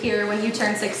for you here when you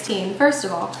turn 16, first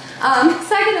of all.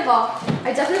 Second of all,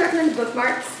 I definitely recommend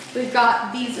bookmarks. We've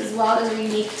got these as well, those are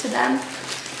unique to them.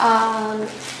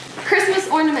 Christmas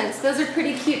ornaments, those are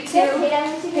pretty cute too,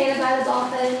 painted by the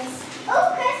dolphins.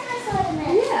 Oh, Christmas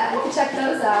ornaments. Yeah, you can check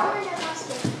those out. I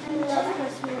love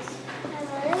Christmas. I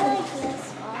really like this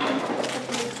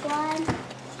one.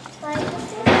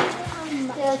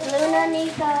 There's Luna,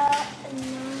 Nika.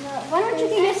 Why don't you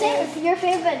give me your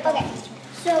favorite? Okay,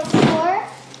 so 4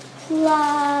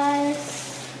 plus.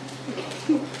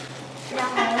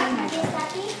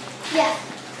 Yes.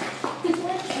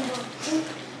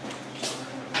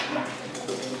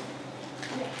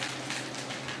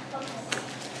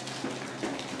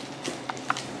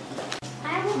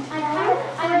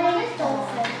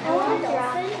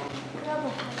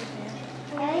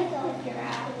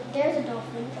 There's a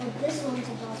dolphin. Oh, this one's a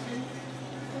dolphin.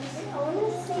 I want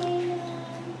to say.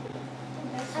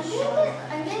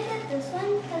 I'm gonna get this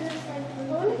one because it's like. I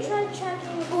want to try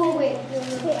checking. Oh wait, are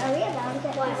we allowed to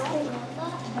get this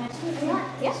one?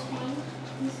 Yes.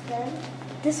 Instead.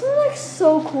 This one looks so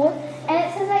cool, and it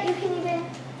says that you can even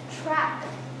track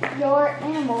your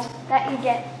animal that you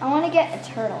get. I want to get a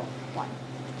turtle one.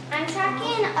 I'm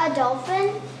tracking a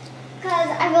dolphin. Because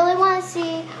I really want to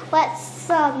see what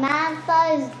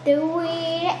Samantha is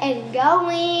doing and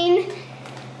going,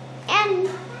 and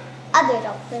other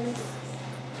dolphins.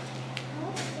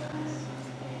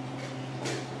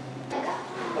 Hello.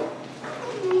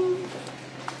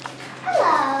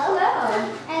 Hello.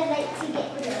 I'd like to get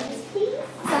these, please.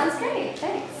 Sounds great,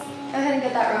 thanks. Go ahead and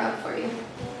get that rung up for you.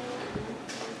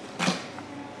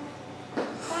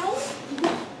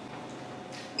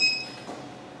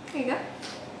 Here you go.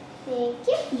 Thank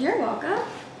you. You're welcome.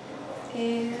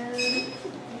 And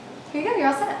here you go, you're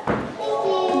all set. Thank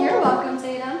you. You're welcome,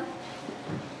 Tatum.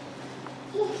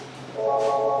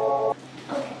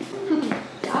 Okay.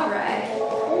 All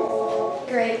right.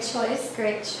 Great choice,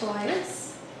 great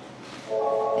choice.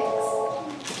 Thanks.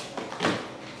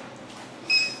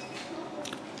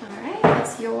 All right,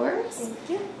 that's yours. Thank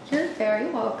you. You're very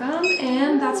welcome.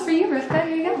 And that's for you, Rivka.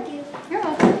 Here you go. Thank you. You're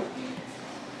welcome.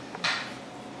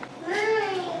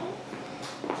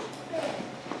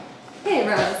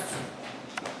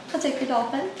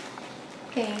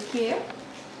 Thank you.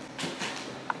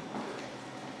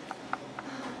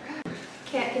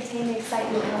 Can't contain the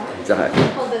excitement.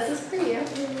 Well, this is for you.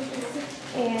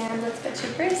 And let's get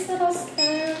your bracelet on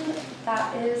stem.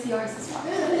 That is yours as well.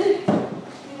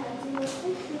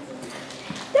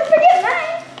 Don't forget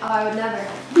mine. Oh, I would never.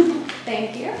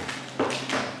 Thank you.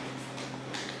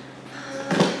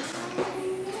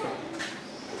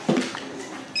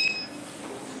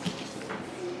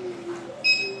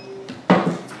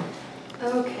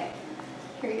 Okay,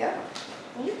 here you go.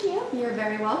 Thank you. You're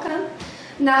very welcome.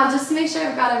 Now, just to make sure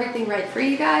I've got everything right for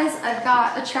you guys, I've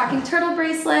got a tracking turtle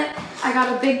bracelet, I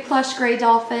got a big plush gray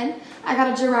dolphin, I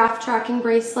got a giraffe tracking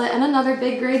bracelet, and another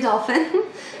big gray dolphin.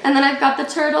 And then I've got the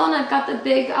turtle, and I've got the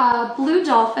big blue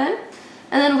dolphin.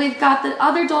 And then we've got the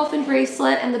other dolphin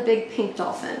bracelet and the big pink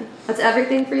dolphin. That's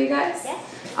everything for you guys? Yes.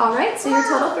 All right, so your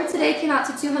total for today came out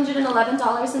to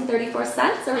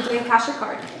 $211.34. Are we doing cash or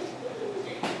card?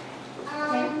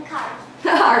 Card.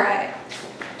 All right.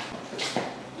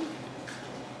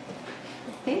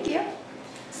 Thank you. All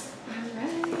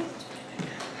right.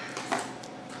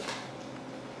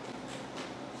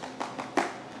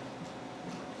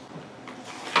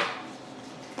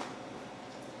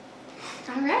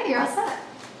 All right, you're all set.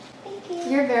 Thank you.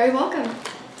 You're very welcome.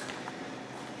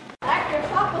 After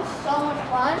talk was so much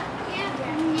fun.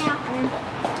 Yeah.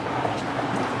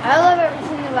 I love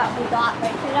everything about the dot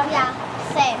right here. Yeah,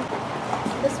 same.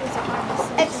 This was the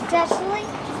hardest. Especially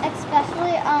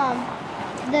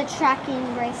the tracking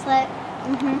bracelet.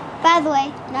 By the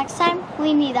way, next time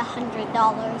we need $100.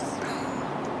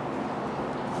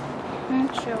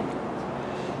 True.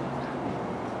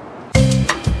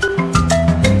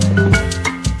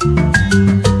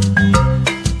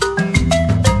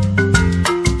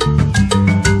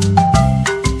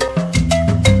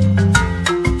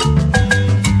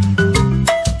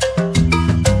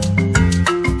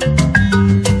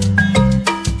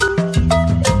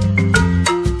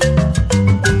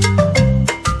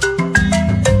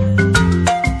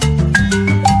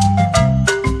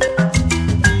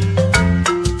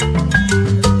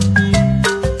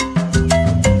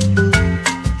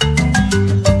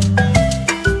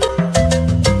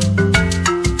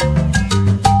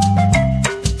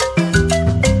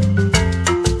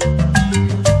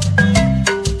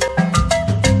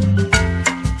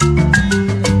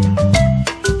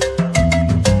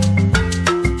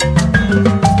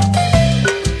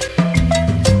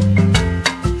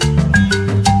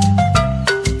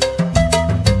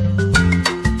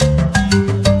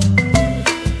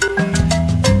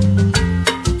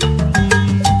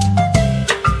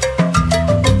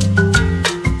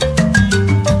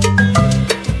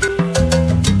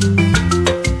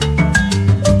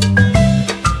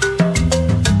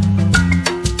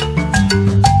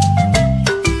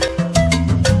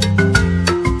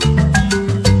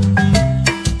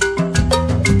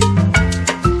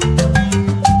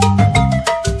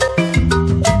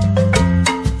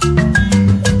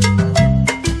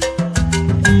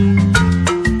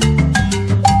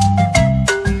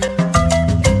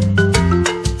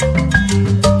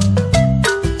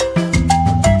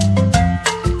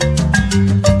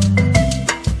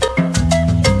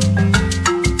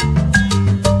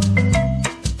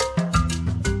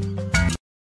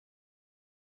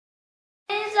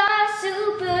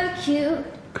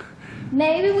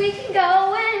 Maybe we can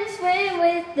go and swim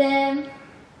with them.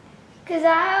 Cause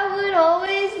I would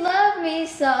always love me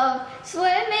some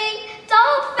swimming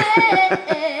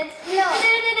dolphins. No.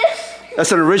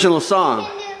 That's an original song.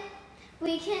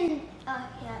 We can, oh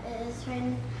yeah, it is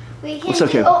written. We can It's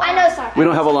okay. do, oh, I know, sorry. We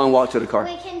don't have a long walk to the car.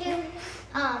 We can do,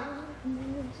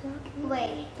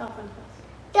 wait.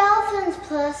 Dolphins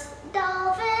plus,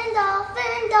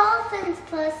 dolphins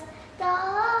plus,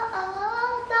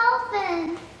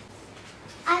 dolphin.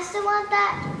 I still want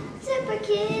that super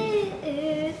cute.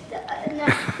 No,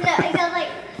 it goes like,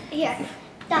 here.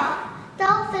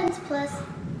 Dolphins plus,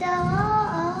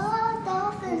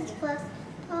 dolphins plus,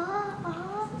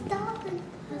 dolphins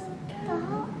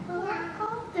plus,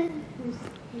 dolphins.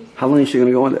 How long is she going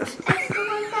to go on this? I still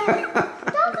want that.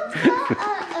 Dolphins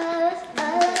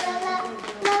plus,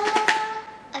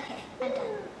 okay, I'm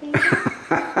done.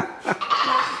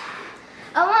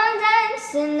 I want to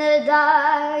dance in the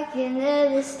dark and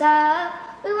never stop.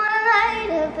 We want to light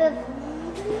up the...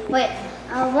 Wait.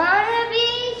 I want to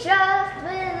be dropped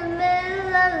in the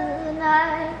middle of the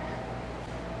night.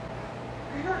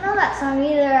 I don't know that song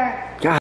either.